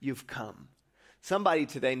far you've come. Somebody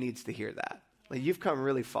today needs to hear that. Like, you've come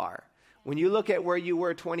really far. When you look at where you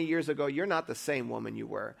were 20 years ago, you're not the same woman you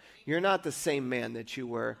were. You're not the same man that you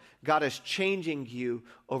were. God is changing you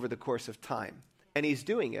over the course of time. And he's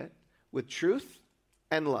doing it with truth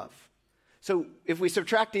and love. So if we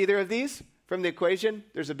subtract either of these from the equation,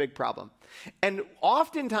 there's a big problem. And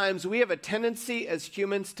oftentimes we have a tendency as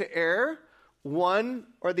humans to err one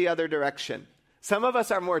or the other direction. Some of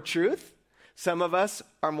us are more truth. Some of us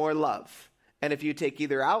are more love. And if you take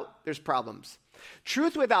either out, there's problems.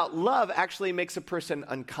 Truth without love actually makes a person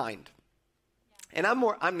unkind. And I'm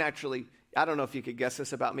naturally, I don't know if you could guess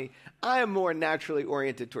this about me, I am more naturally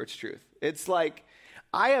oriented towards truth. It's like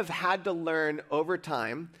I have had to learn over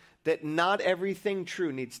time that not everything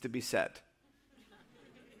true needs to be said.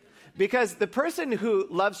 Because the person who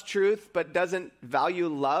loves truth but doesn't value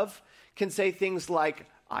love can say things like,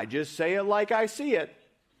 I just say it like I see it.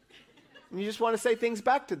 And you just want to say things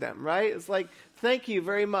back to them, right? It's like, thank you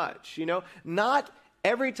very much. You know, not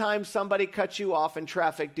every time somebody cuts you off in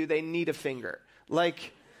traffic do they need a finger.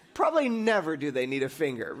 Like, probably never do they need a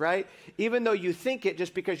finger, right? Even though you think it,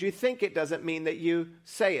 just because you think it doesn't mean that you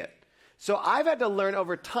say it. So I've had to learn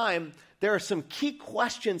over time, there are some key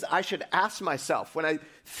questions I should ask myself. When I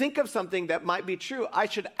think of something that might be true, I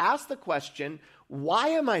should ask the question, why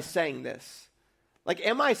am I saying this? Like,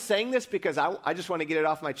 am I saying this because I just want to get it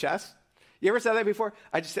off my chest? You ever said that before?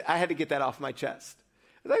 I had to get that off my chest.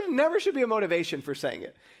 There never should be a motivation for saying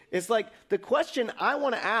it. It's like the question I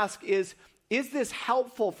want to ask is this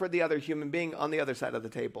helpful for the other human being on the other side of the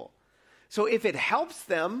table? So if it helps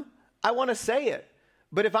them, I want to say it.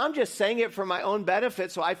 But if I'm just saying it for my own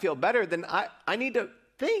benefit so I feel better, then I need to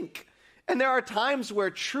think. And there are times where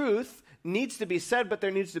truth needs to be said, but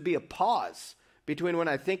there needs to be a pause between when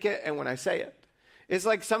I think it and when I say it. It's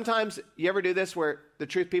like sometimes, you ever do this where the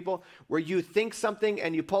truth people, where you think something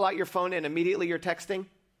and you pull out your phone and immediately you're texting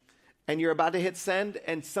and you're about to hit send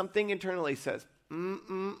and something internally says,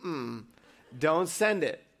 don't send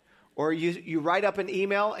it. Or you write up an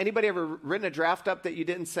email. Anybody ever written a draft up that you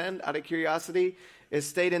didn't send out of curiosity? It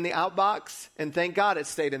stayed in the outbox, and thank God it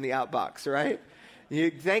stayed in the outbox, right? You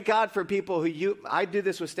thank God for people who I do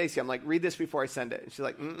this with Stacy. I'm like, read this before I send it. And she's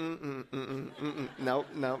like, no.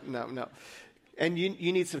 And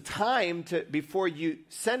you need some time before you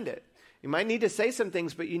send it. You might need to say some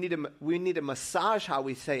things, but we need to massage how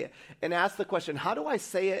we say it and ask the question, how do I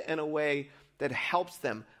say it in a way that helps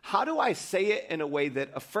them? How do I say it in a way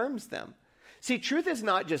that affirms them? See, truth is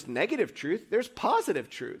not just negative truth. There's positive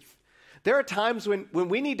truth. There are times when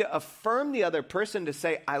we need to affirm the other person to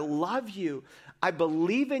say, I love you. I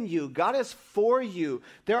believe in you. God is for you.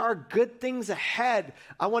 There are good things ahead.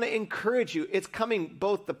 I want to encourage you. It's coming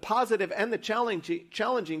both the positive and the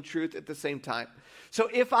challenging truth at the same time. So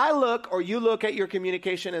if I look or you look at your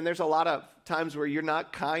communication and there's a lot of times where you're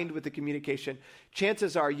not kind with the communication,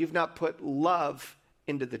 chances are you've not put love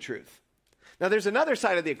into the truth. Now there's another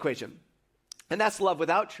side of the equation, and that's love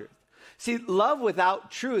without truth. See, love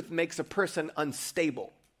without truth makes a person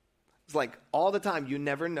unstable. It's like all the time you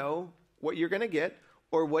never know what you're going to get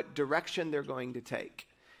or what direction they're going to take.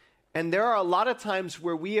 And there are a lot of times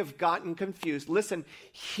where we have gotten confused. Listen,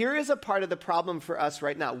 here is a part of the problem for us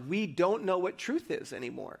right now. We don't know what truth is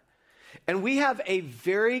anymore. And we have a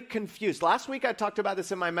very confused. Last week I talked about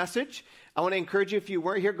this in my message. I want to encourage you, if you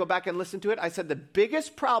weren't here, go back and listen to it. I said the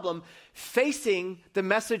biggest problem facing the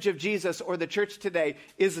message of Jesus or the church today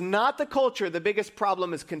is not the culture. The biggest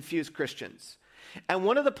problem is confused Christians. And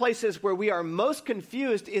one of the places where we are most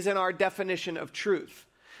confused is in our definition of truth.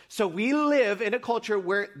 So we live in a culture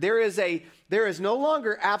where there is no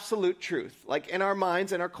longer absolute truth. Like in our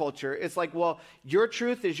minds, in our culture, it's like, well, your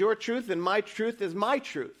truth is your truth and my truth is my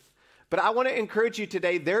truth. But I want to encourage you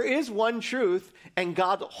today, there is one truth and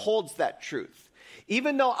God holds that truth.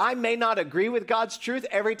 Even though I may not agree with God's truth,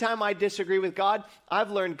 every time I disagree with God,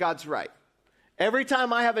 I've learned God's right. Every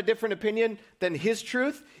time I have a different opinion than his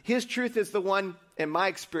truth is the one, in my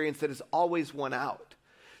experience, that is always won out.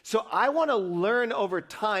 So I want to learn over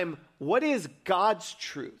time, what is God's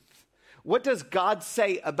truth? What does God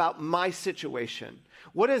say about my situation?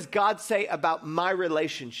 What does God say about my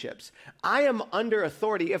relationships? I am under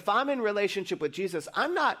authority. If I'm in relationship with Jesus,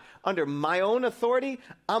 I'm not under my own authority.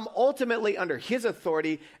 I'm ultimately under his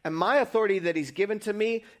authority. And my authority that he's given to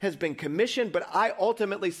me has been commissioned, but I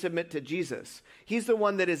ultimately submit to Jesus. He's the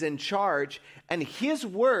one that is in charge. And his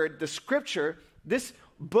word, the scripture, this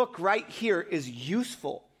book right here is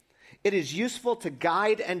useful. It is useful to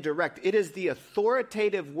guide and direct. It is the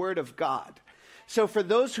authoritative word of God. So for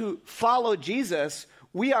those who follow Jesus,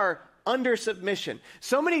 we are under submission.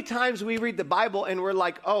 So many times we read the Bible and we're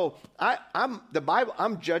like, oh,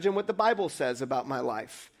 I'm judging what the Bible says about my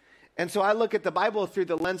life. And so I look at the Bible through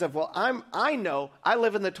the lens of, well, I know I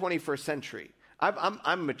live in the 21st century.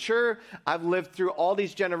 I'm mature. I've lived through all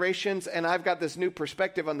these generations and I've got this new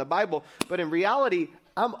perspective on the Bible. But in reality,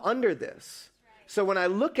 I'm under this. So when I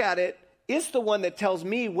look at it, it's the one that tells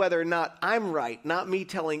me whether or not I'm right, not me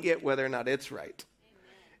telling it whether or not it's right.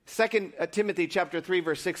 2 Timothy chapter 3,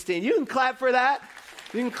 verse 16. You can clap for that.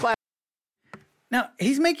 You can clap. Now,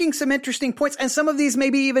 he's making some interesting points, and some of these may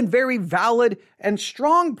be even very valid and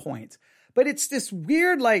strong points. But it's this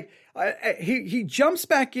weird, he jumps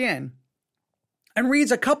back in and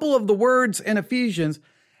reads a couple of the words in Ephesians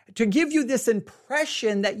to give you this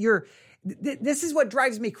impression that this is what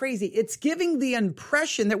drives me crazy. It's giving the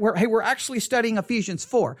impression that we're actually studying Ephesians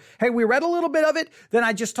 4. Hey, we read a little bit of it. Then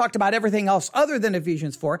I just talked about everything else other than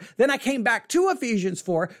Ephesians 4. Then I came back to Ephesians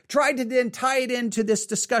 4, tried to then tie it into this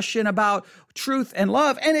discussion about truth and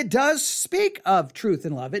love. And it does speak of truth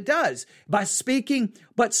and love. It does but speaking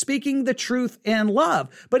the truth and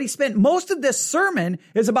love. But he spent most of this sermon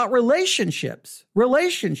is about relationships.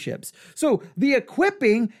 So the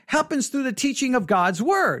equipping happens through the teaching of God's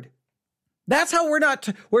word. That's how we're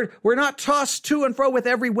not tossed to and fro with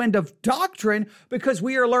every wind of doctrine, because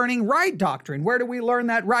we are learning right doctrine. Where do we learn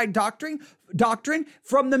that right doctrine? Doctrine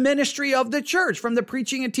from the ministry of the church, from the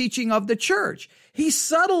preaching and teaching of the church. He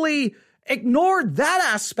subtly ignored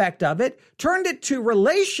that aspect of it, turned it to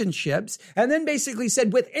relationships, and then basically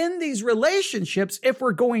said within these relationships, if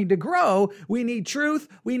we're going to grow, we need truth,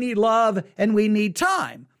 we need love, and we need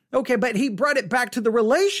time. Okay, but he brought it back to the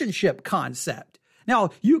relationship concept.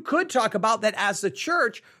 Now, you could talk about that as the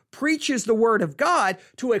church preaches the word of God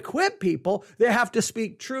to equip people. They have to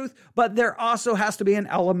speak truth, but there also has to be an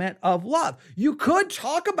element of love. You could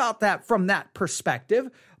talk about that from that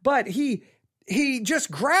perspective, but he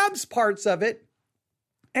just grabs parts of it,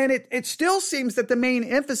 and it still seems that the main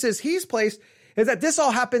emphasis he's placed is that this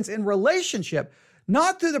all happens in relationship,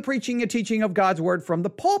 not through the preaching and teaching of God's word from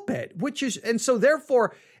the pulpit, and so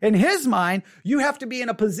therefore, in his mind, you have to be in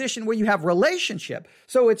a position where you have relationship.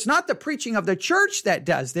 So it's not the preaching of the church that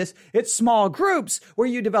does this. It's small groups where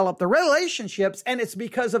you develop the relationships, and it's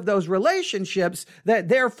because of those relationships that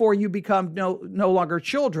therefore you become no longer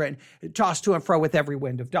children, tossed to and fro with every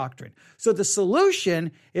wind of doctrine. So the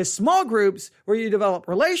solution is small groups where you develop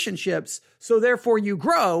relationships, so therefore you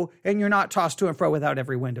grow and you're not tossed to and fro without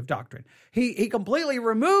every wind of doctrine. He completely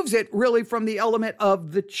removes it really from the element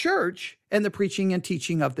of the church and the preaching and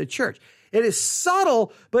teaching of the church. It is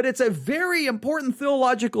subtle, but it's a very important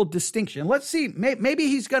theological distinction. Let's see, maybe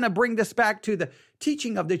he's going to bring this back to the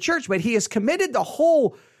teaching of the church, but he has committed the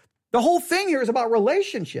whole thing here is about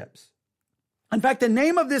relationships. In fact, the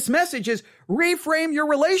name of this message is Reframe Your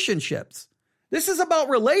Relationships. This is about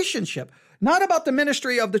relationship, not about the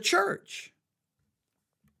ministry of the church.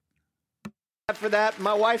 For that,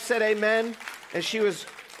 my wife said amen, and she's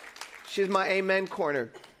my amen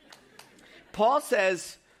corner. Paul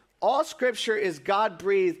says, all scripture is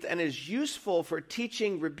God-breathed and is useful for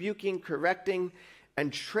teaching, rebuking, correcting,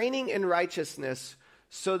 and training in righteousness,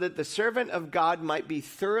 so that the servant of God might be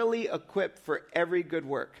thoroughly equipped for every good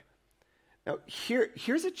work. Now,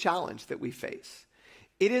 here's a challenge that we face.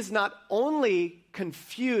 It is not only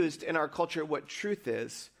confused in our culture what truth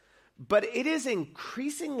is, but it is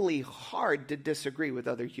increasingly hard to disagree with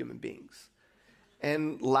other human beings.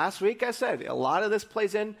 And last week I said, a lot of this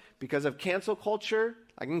plays in because of cancel culture.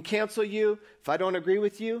 I can cancel you if I don't agree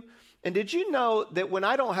with you. And did you know that when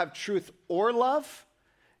I don't have truth or love,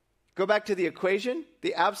 go back to the equation,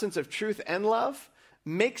 the absence of truth and love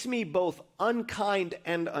makes me both unkind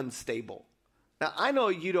and unstable. Now, I know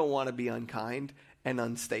you don't want to be unkind and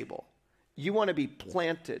unstable. You want to be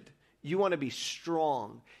planted. You want to be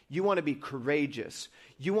strong. You want to be courageous.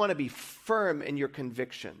 You want to be firm in your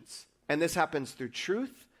convictions. And this happens through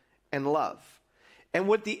truth and love. And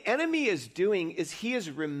what the enemy is doing is he is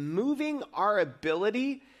removing our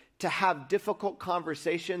ability to have difficult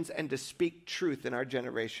conversations and to speak truth in our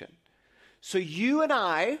generation. So you and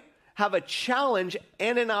I have a challenge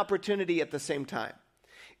and an opportunity at the same time.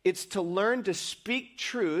 It's to learn to speak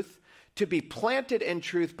truth, to be planted in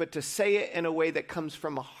truth, but to say it in a way that comes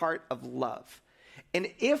from a heart of love. And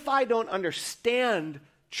if I don't understand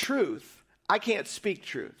truth, I can't speak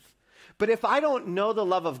truth. But if I don't know the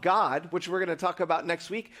love of God, which we're going to talk about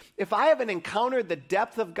next week, if I haven't encountered the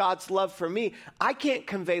depth of God's love for me, I can't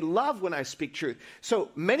convey love when I speak truth.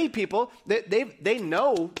 So many people, they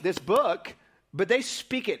know this book, but they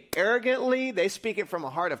speak it arrogantly. They speak it from a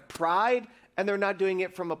heart of pride, and they're not doing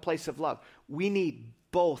it from a place of love. We need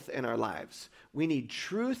both in our lives. We need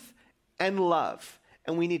truth and love,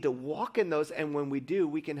 and we need to walk in those, and when we do,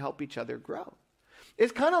 we can help each other grow.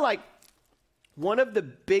 It's kind of like one of the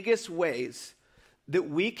biggest ways that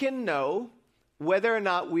we can know whether or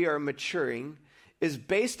not we are maturing is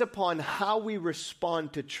based upon how we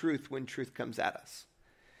respond to truth when truth comes at us.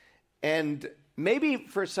 And maybe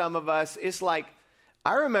for some of us, it's like,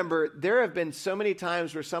 I remember there have been so many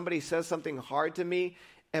times where somebody says something hard to me,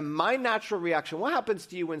 and my natural reaction, what happens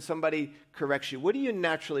to you when somebody corrects you? What do you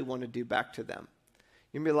naturally want to do back to them?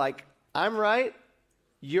 You'd be like, I'm right,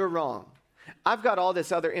 you're wrong. I've got all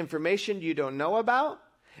this other information you don't know about,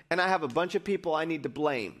 and I have a bunch of people I need to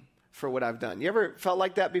blame for what I've done. You ever felt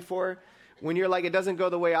like that before? When you're like, it doesn't go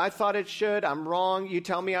the way I thought it should, I'm wrong, you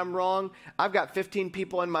tell me I'm wrong. I've got 15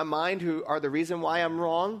 people in my mind who are the reason why I'm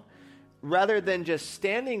wrong. Rather than just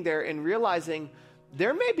standing there and realizing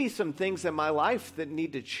there may be some things in my life that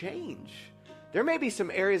need to change. There may be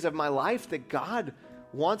some areas of my life that God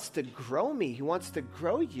wants to grow me. He wants to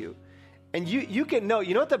grow you. And you can know,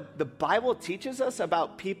 you know what the Bible teaches us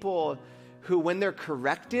about people who, when they're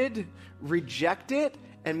corrected, reject it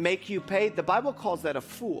and make you pay? The Bible calls that a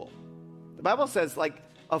fool. The Bible says, like,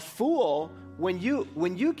 a fool, when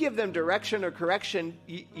you give them direction or correction,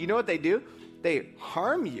 you know what they do? They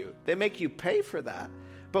harm you. They make you pay for that.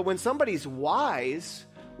 But when somebody's wise,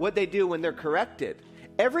 what they do when they're corrected,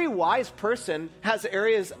 every wise person has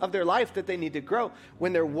areas of their life that they need to grow.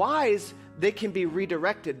 When they're wise, they can be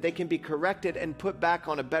redirected. They can be corrected and put back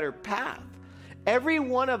on a better path. Every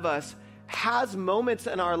one of us has moments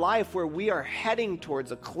in our life where we are heading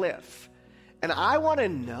towards a cliff. And I want to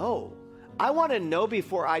know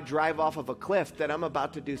before I drive off of a cliff that I'm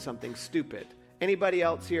about to do something stupid. Anybody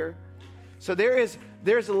else here? So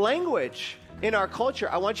there's language in our culture.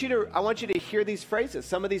 I want you to hear these phrases,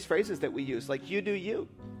 some of these phrases that we use, like you do you.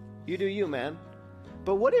 You do you, man.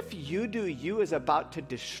 But what if you do you is about to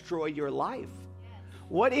destroy your life?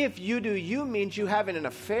 What if you do you means you having an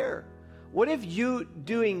affair? What if you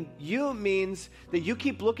doing you means that you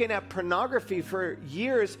keep looking at pornography for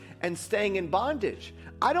years and staying in bondage?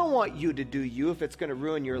 I don't want you to do you if it's going to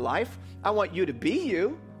ruin your life. I want you to be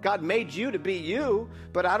you. God made you to be you,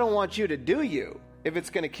 but I don't want you to do you if it's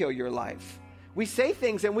going to kill your life. We say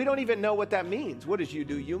things and we don't even know what that means. What does you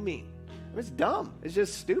do you mean? It's dumb. It's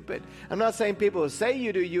just stupid. I'm not saying people who say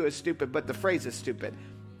you do you is stupid, but the phrase is stupid.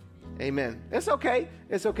 Amen. It's okay.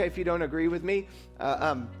 It's okay if you don't agree with me,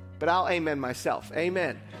 but I'll amen myself.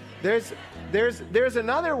 Amen. There's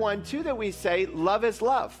another one too that we say, love is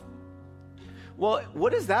love. Well,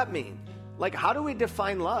 what does that mean? Like, how do we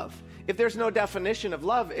define love? If there's no definition of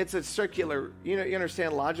love, it's a circular, you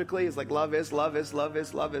understand logically, it's like love is, love is, love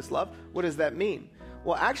is, love is, love. What does that mean?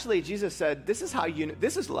 Well, actually, Jesus said, this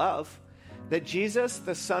is love, that Jesus,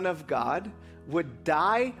 the Son of God, would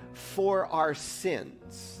die for our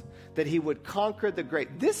sins, that he would conquer the grave.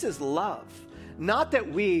 This is love. Not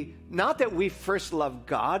that we first love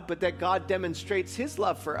God, but that God demonstrates his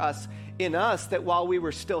love for us in us, that while we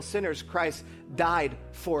were still sinners, Christ died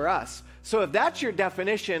for us. So if that's your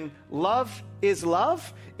definition, love is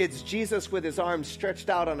love. It's Jesus with his arms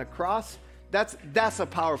stretched out on a cross. That's a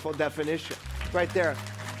powerful definition right there.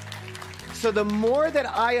 So the more that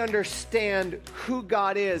I understand who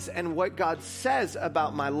God is and what God says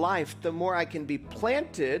about my life, the more I can be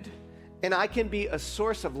planted and I can be a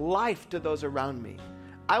source of life to those around me.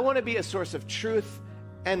 I want to be a source of truth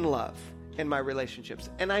and love in my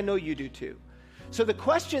relationships, and I know you do too. So the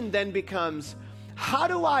question then becomes, how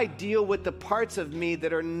do I deal with the parts of me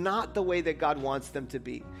that are not the way that God wants them to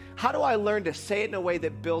be? How do I learn to say it in a way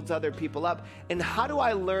that builds other people up? And how do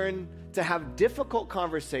I learn to have difficult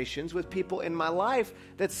conversations with people in my life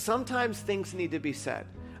that sometimes things need to be said?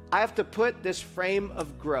 I have to put this frame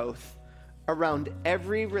of growth around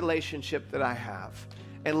every relationship that I have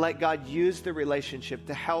and let God use the relationship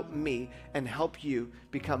to help me and help you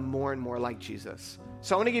become more and more like Jesus.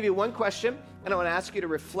 So I want to give you one question, and I want to ask you to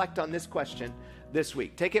reflect on this question. this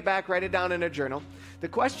week. Take it back, write it down in a journal. The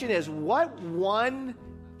question is, what one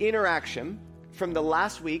interaction from the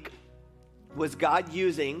last week was God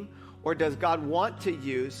using, or does God want to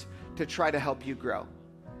use to try to help you grow?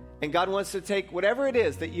 And God wants to take whatever it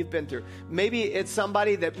is that you've been through. Maybe it's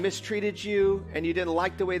somebody that mistreated you and you didn't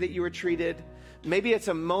like the way that you were treated. Maybe it's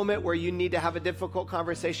a moment where you need to have a difficult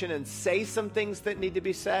conversation and say some things that need to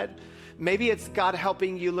be said. Maybe it's God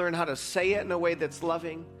helping you learn how to say it in a way that's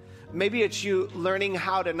loving. Maybe it's you learning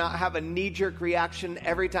how to not have a knee-jerk reaction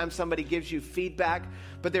every time somebody gives you feedback.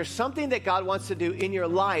 But there's something that God wants to do in your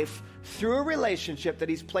life through a relationship that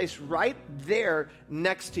He's placed right there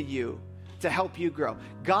next to you to help you grow.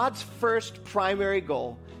 God's first primary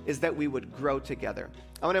goal is that we would grow together.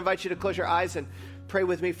 I want to invite you to close your eyes and pray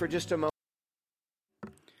with me for just a moment.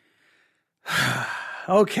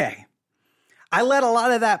 Okay. I let a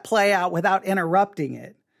lot of that play out without interrupting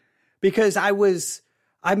it because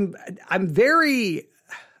I'm very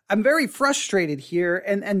frustrated here.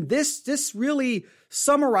 And this really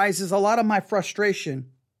summarizes a lot of my frustration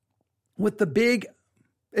with the big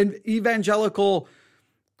evangelical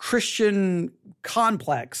Christian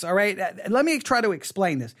complex. All right. Let me try to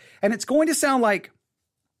explain this. And it's going to sound like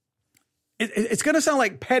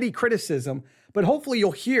petty criticism, but hopefully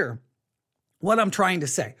you'll hear what I'm trying to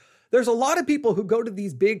say. There's a lot of people who go to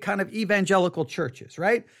these big kind of evangelical churches,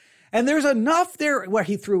 right? And there's enough there where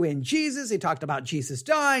he threw in Jesus. He talked about Jesus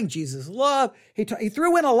dying, Jesus' love. He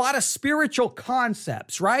threw in a lot of spiritual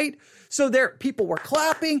concepts, right? So people were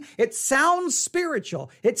clapping. It sounds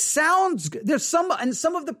spiritual. It sounds good. Some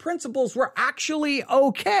of the principles were actually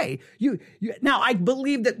okay. Now I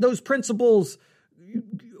believe that those principles,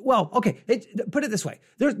 well, okay, put it this way.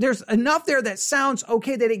 There's enough there that sounds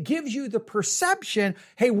okay that it gives you the perception,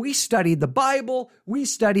 hey, we studied the Bible, we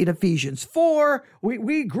studied Ephesians 4,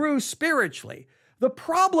 we grew spiritually. The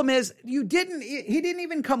problem is he didn't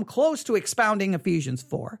even come close to expounding Ephesians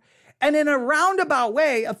 4. And in a roundabout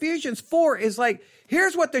way, Ephesians 4 is like,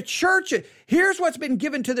 here's what's been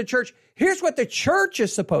given to the church, here's what the church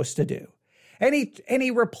is supposed to do. And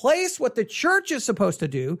he replaced what the church is supposed to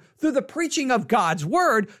do through the preaching of God's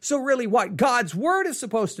word. So really what God's word is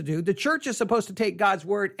supposed to do, the church is supposed to take God's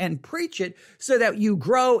word and preach it so that you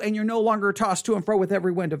grow and you're no longer tossed to and fro with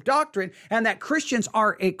every wind of doctrine, and that Christians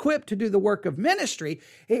are equipped to do the work of ministry.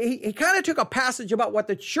 He kind of took a passage about what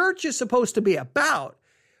the church is supposed to be about,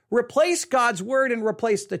 replace God's word and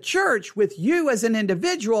replace the church with you as an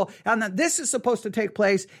individual, and that this is supposed to take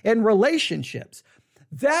place in relationships.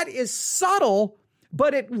 That is subtle,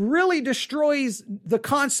 but it really destroys the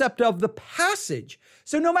concept of the passage.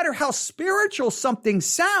 So no matter how spiritual something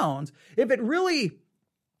sounds, if it really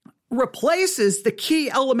replaces the key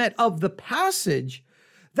element of the passage,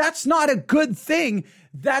 that's not a good thing.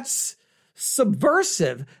 That's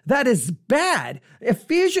subversive. That is bad.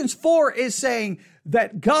 Ephesians 4 is saying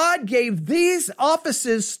that God gave these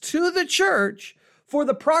offices to the church for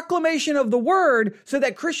the proclamation of the word so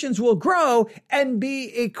that Christians will grow and be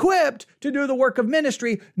equipped to do the work of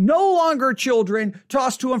ministry, no longer children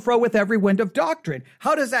tossed to and fro with every wind of doctrine.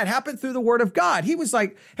 How does that happen? Through the word of God. He was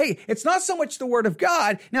like, hey, it's not so much the word of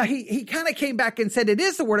God. Now he kind of came back and said it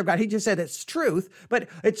is the word of God. He just said it's truth, but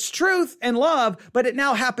it's truth and love, but it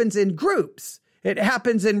now happens in groups. It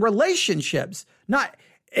happens in relationships.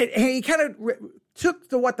 He kind of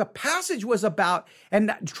took what the passage was about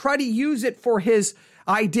and tried to use it for his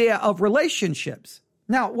idea of relationships.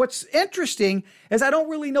 Now, what's interesting is I don't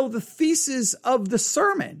really know the thesis of the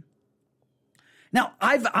sermon. Now,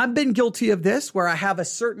 I've been guilty of this where I have a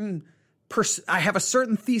certain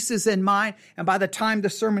thesis in mind, and by the time the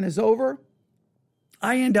sermon is over,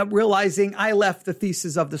 I end up realizing I left the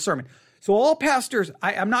thesis of the sermon. So all pastors,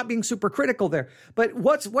 I'm not being super critical there, but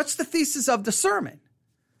what's the thesis of the sermon?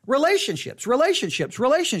 Relationships.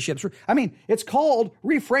 I mean, it's called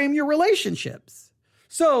Reframe Your Relationships.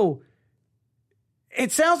 So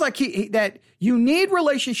it sounds like that you need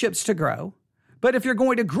relationships to grow, but if you're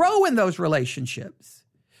going to grow in those relationships,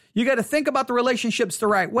 you got to think about the relationships the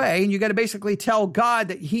right way, and you got to basically tell God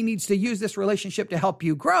that he needs to use this relationship to help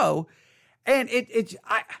you grow. And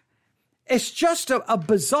it's just a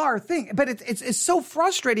bizarre thing, but it's so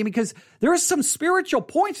frustrating because there are some spiritual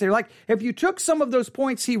points there. Like if you took some of those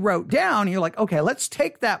points he wrote down, you're like, okay, let's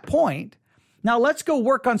take that point. Now let's go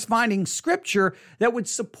work on finding scripture that would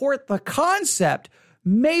support the concept.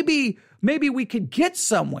 Maybe we could get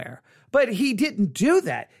somewhere, but he didn't do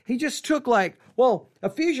that. He just took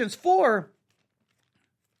Ephesians 4.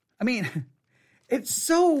 I mean, it's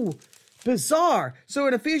so bizarre. So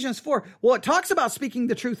in Ephesians 4, it talks about speaking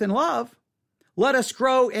the truth in love. Let us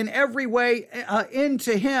grow in every way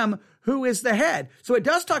into him who is the head. So it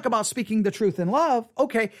does talk about speaking the truth in love.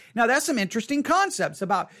 Okay, now that's some interesting concepts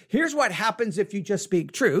about here's what happens if you just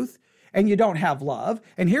speak truth and you don't have love,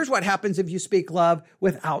 and here's what happens if you speak love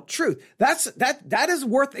without truth. That is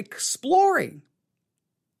worth exploring.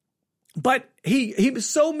 But he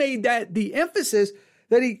so made that the emphasis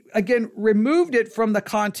that he, again, removed it from the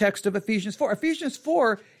context of Ephesians 4. Ephesians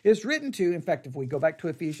 4 is written to, in fact, if we go back to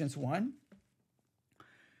Ephesians 1,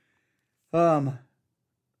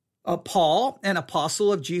 Paul, an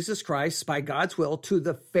apostle of Jesus Christ by God's will, to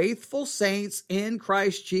the faithful saints in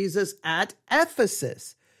Christ Jesus at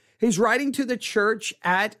Ephesus. He's writing to the church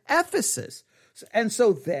at Ephesus. And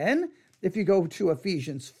so then, if you go to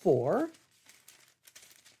Ephesians 4,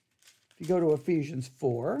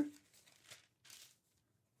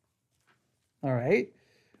 all right.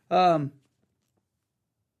 And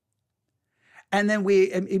then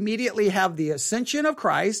we immediately have the ascension of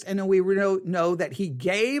Christ, and then we know that he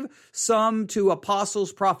gave some to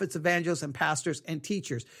apostles, prophets, evangelists, and pastors and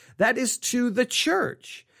teachers. That is to the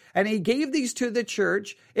church. And he gave these to the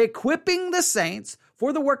church, equipping the saints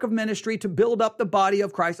for the work of ministry to build up the body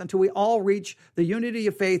of Christ until we all reach the unity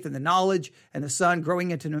of faith and the knowledge and the Son,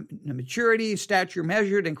 growing into maturity, stature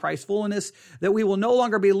measured in Christ's fullness, that we will no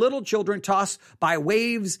longer be little children tossed by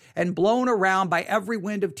waves and blown around by every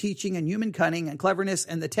wind of teaching and human cunning and cleverness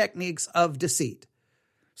and the techniques of deceit.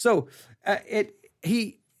 So the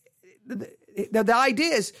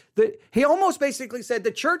idea is that he almost basically said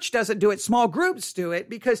the church doesn't do it, small groups do it,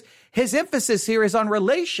 because his emphasis here is on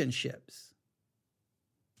relationships.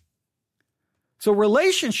 So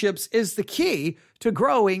relationships is the key to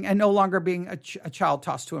growing and no longer being a child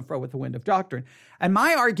tossed to and fro with the wind of doctrine. And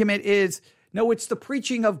my argument is, no, it's the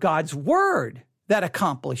preaching of God's word that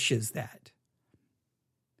accomplishes that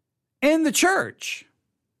in the church.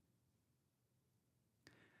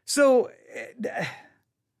 So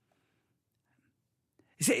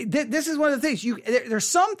see, this is one of the things there's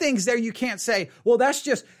some things there you can't say, well, that's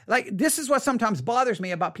just like, this is what sometimes bothers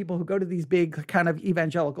me about people who go to these big kind of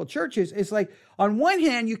evangelical churches. It's like, on one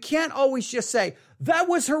hand, you can't always just say that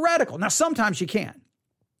was heretical. Now, sometimes you can.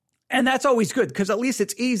 And that's always good because at least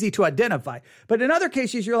it's easy to identify. But in other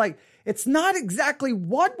cases, you're like, it's not exactly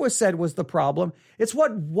what was said was the problem. It's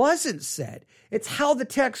what wasn't said. It's how the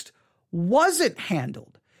text wasn't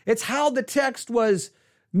handled. It's how the text was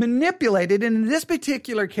manipulated. And in this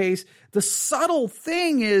particular case, the subtle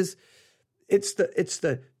thing is it's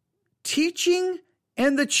the teaching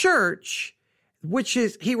in the church, which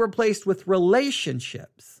is he replaced with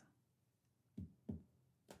relationships.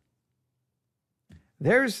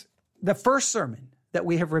 There's the first sermon that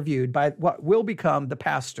we have reviewed by what will become the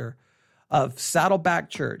pastor of Saddleback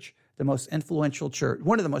Church, the most influential church,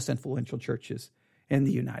 one of the most influential churches in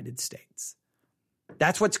the United States.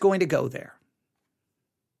 That's what's going to go there.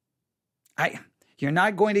 You're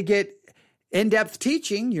not going to get in-depth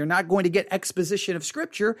teaching. You're not going to get exposition of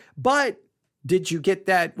Scripture. But did you get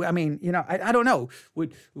that? I mean, I don't know.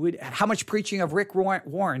 How much preaching of Rick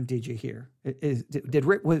Warren did you hear?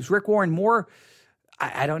 Was Rick Warren more?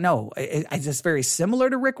 I don't know. Is this very similar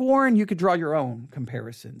to Rick Warren? You could draw your own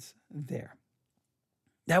comparisons there.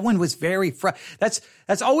 That one was very that's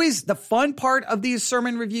always the fun part of these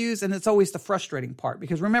sermon reviews, and it's always the frustrating part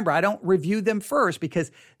because remember, I don't review them first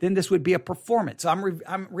because then this would be a performance. So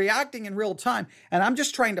I'm reacting in real time, and I'm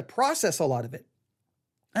just trying to process a lot of it.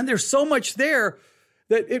 And there's so much there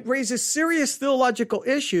that it raises serious theological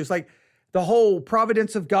issues, like the whole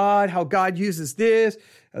providence of God, how God uses this,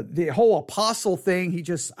 the whole apostle thing.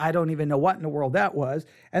 I don't even know what in the world that was.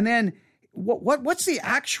 And then what's the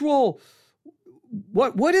actual?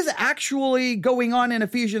 What is actually going on in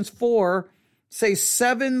Ephesians 4, say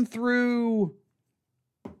 7 through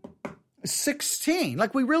 16?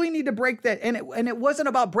 Like, we really need to break that. And it wasn't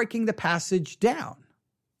about breaking the passage down.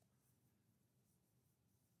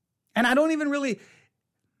 And I don't even really,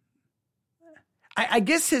 I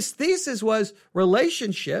guess his thesis was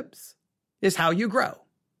relationships is how you grow.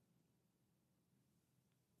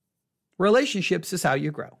 Relationships is how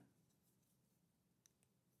you grow.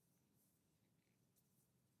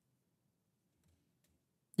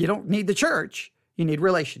 You don't need the church. You need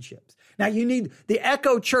relationships. Now, you need the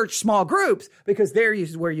Echo Church small groups because there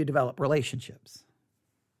is where you develop relationships.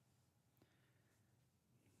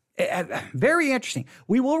 Very interesting.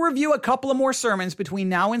 We will review a couple of more sermons between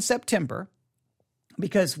now and September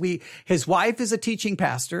because his wife is a teaching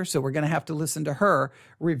pastor, so we're going to have to listen to her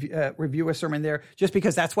review a sermon there just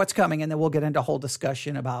because that's what's coming, and then we'll get into a whole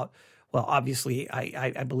discussion about, well, obviously,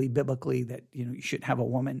 I believe biblically that you shouldn't have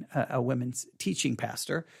a women's teaching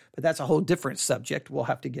pastor, but that's a whole different subject we'll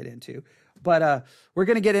have to get into. But we're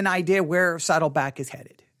going to get an idea where Saddleback is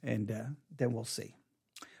headed. and then we'll see.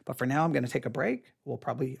 But for now, I'm going to take a break. I'll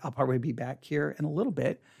probably be back here in a little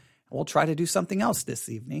bit. We'll try to do something else this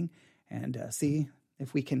evening and see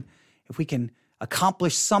if we can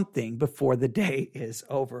accomplish something before the day is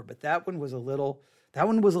over. But that one was a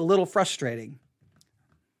little frustrating.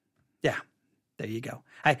 Yeah, there you go.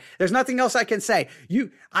 There's nothing else I can say.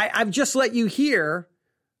 I've just let you hear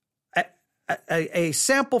a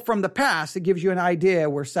sample from the past that gives you an idea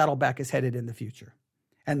where Saddleback is headed in the future.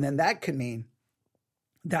 And then that could mean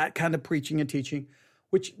that kind of preaching and teaching,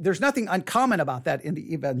 which there's nothing uncommon about that in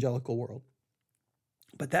the evangelical world.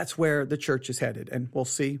 But that's where the church is headed, and we'll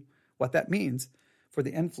see what that means for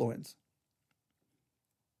the influence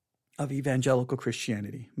of evangelical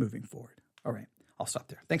Christianity moving forward. All right, I'll stop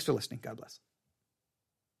there. Thanks for listening. God bless.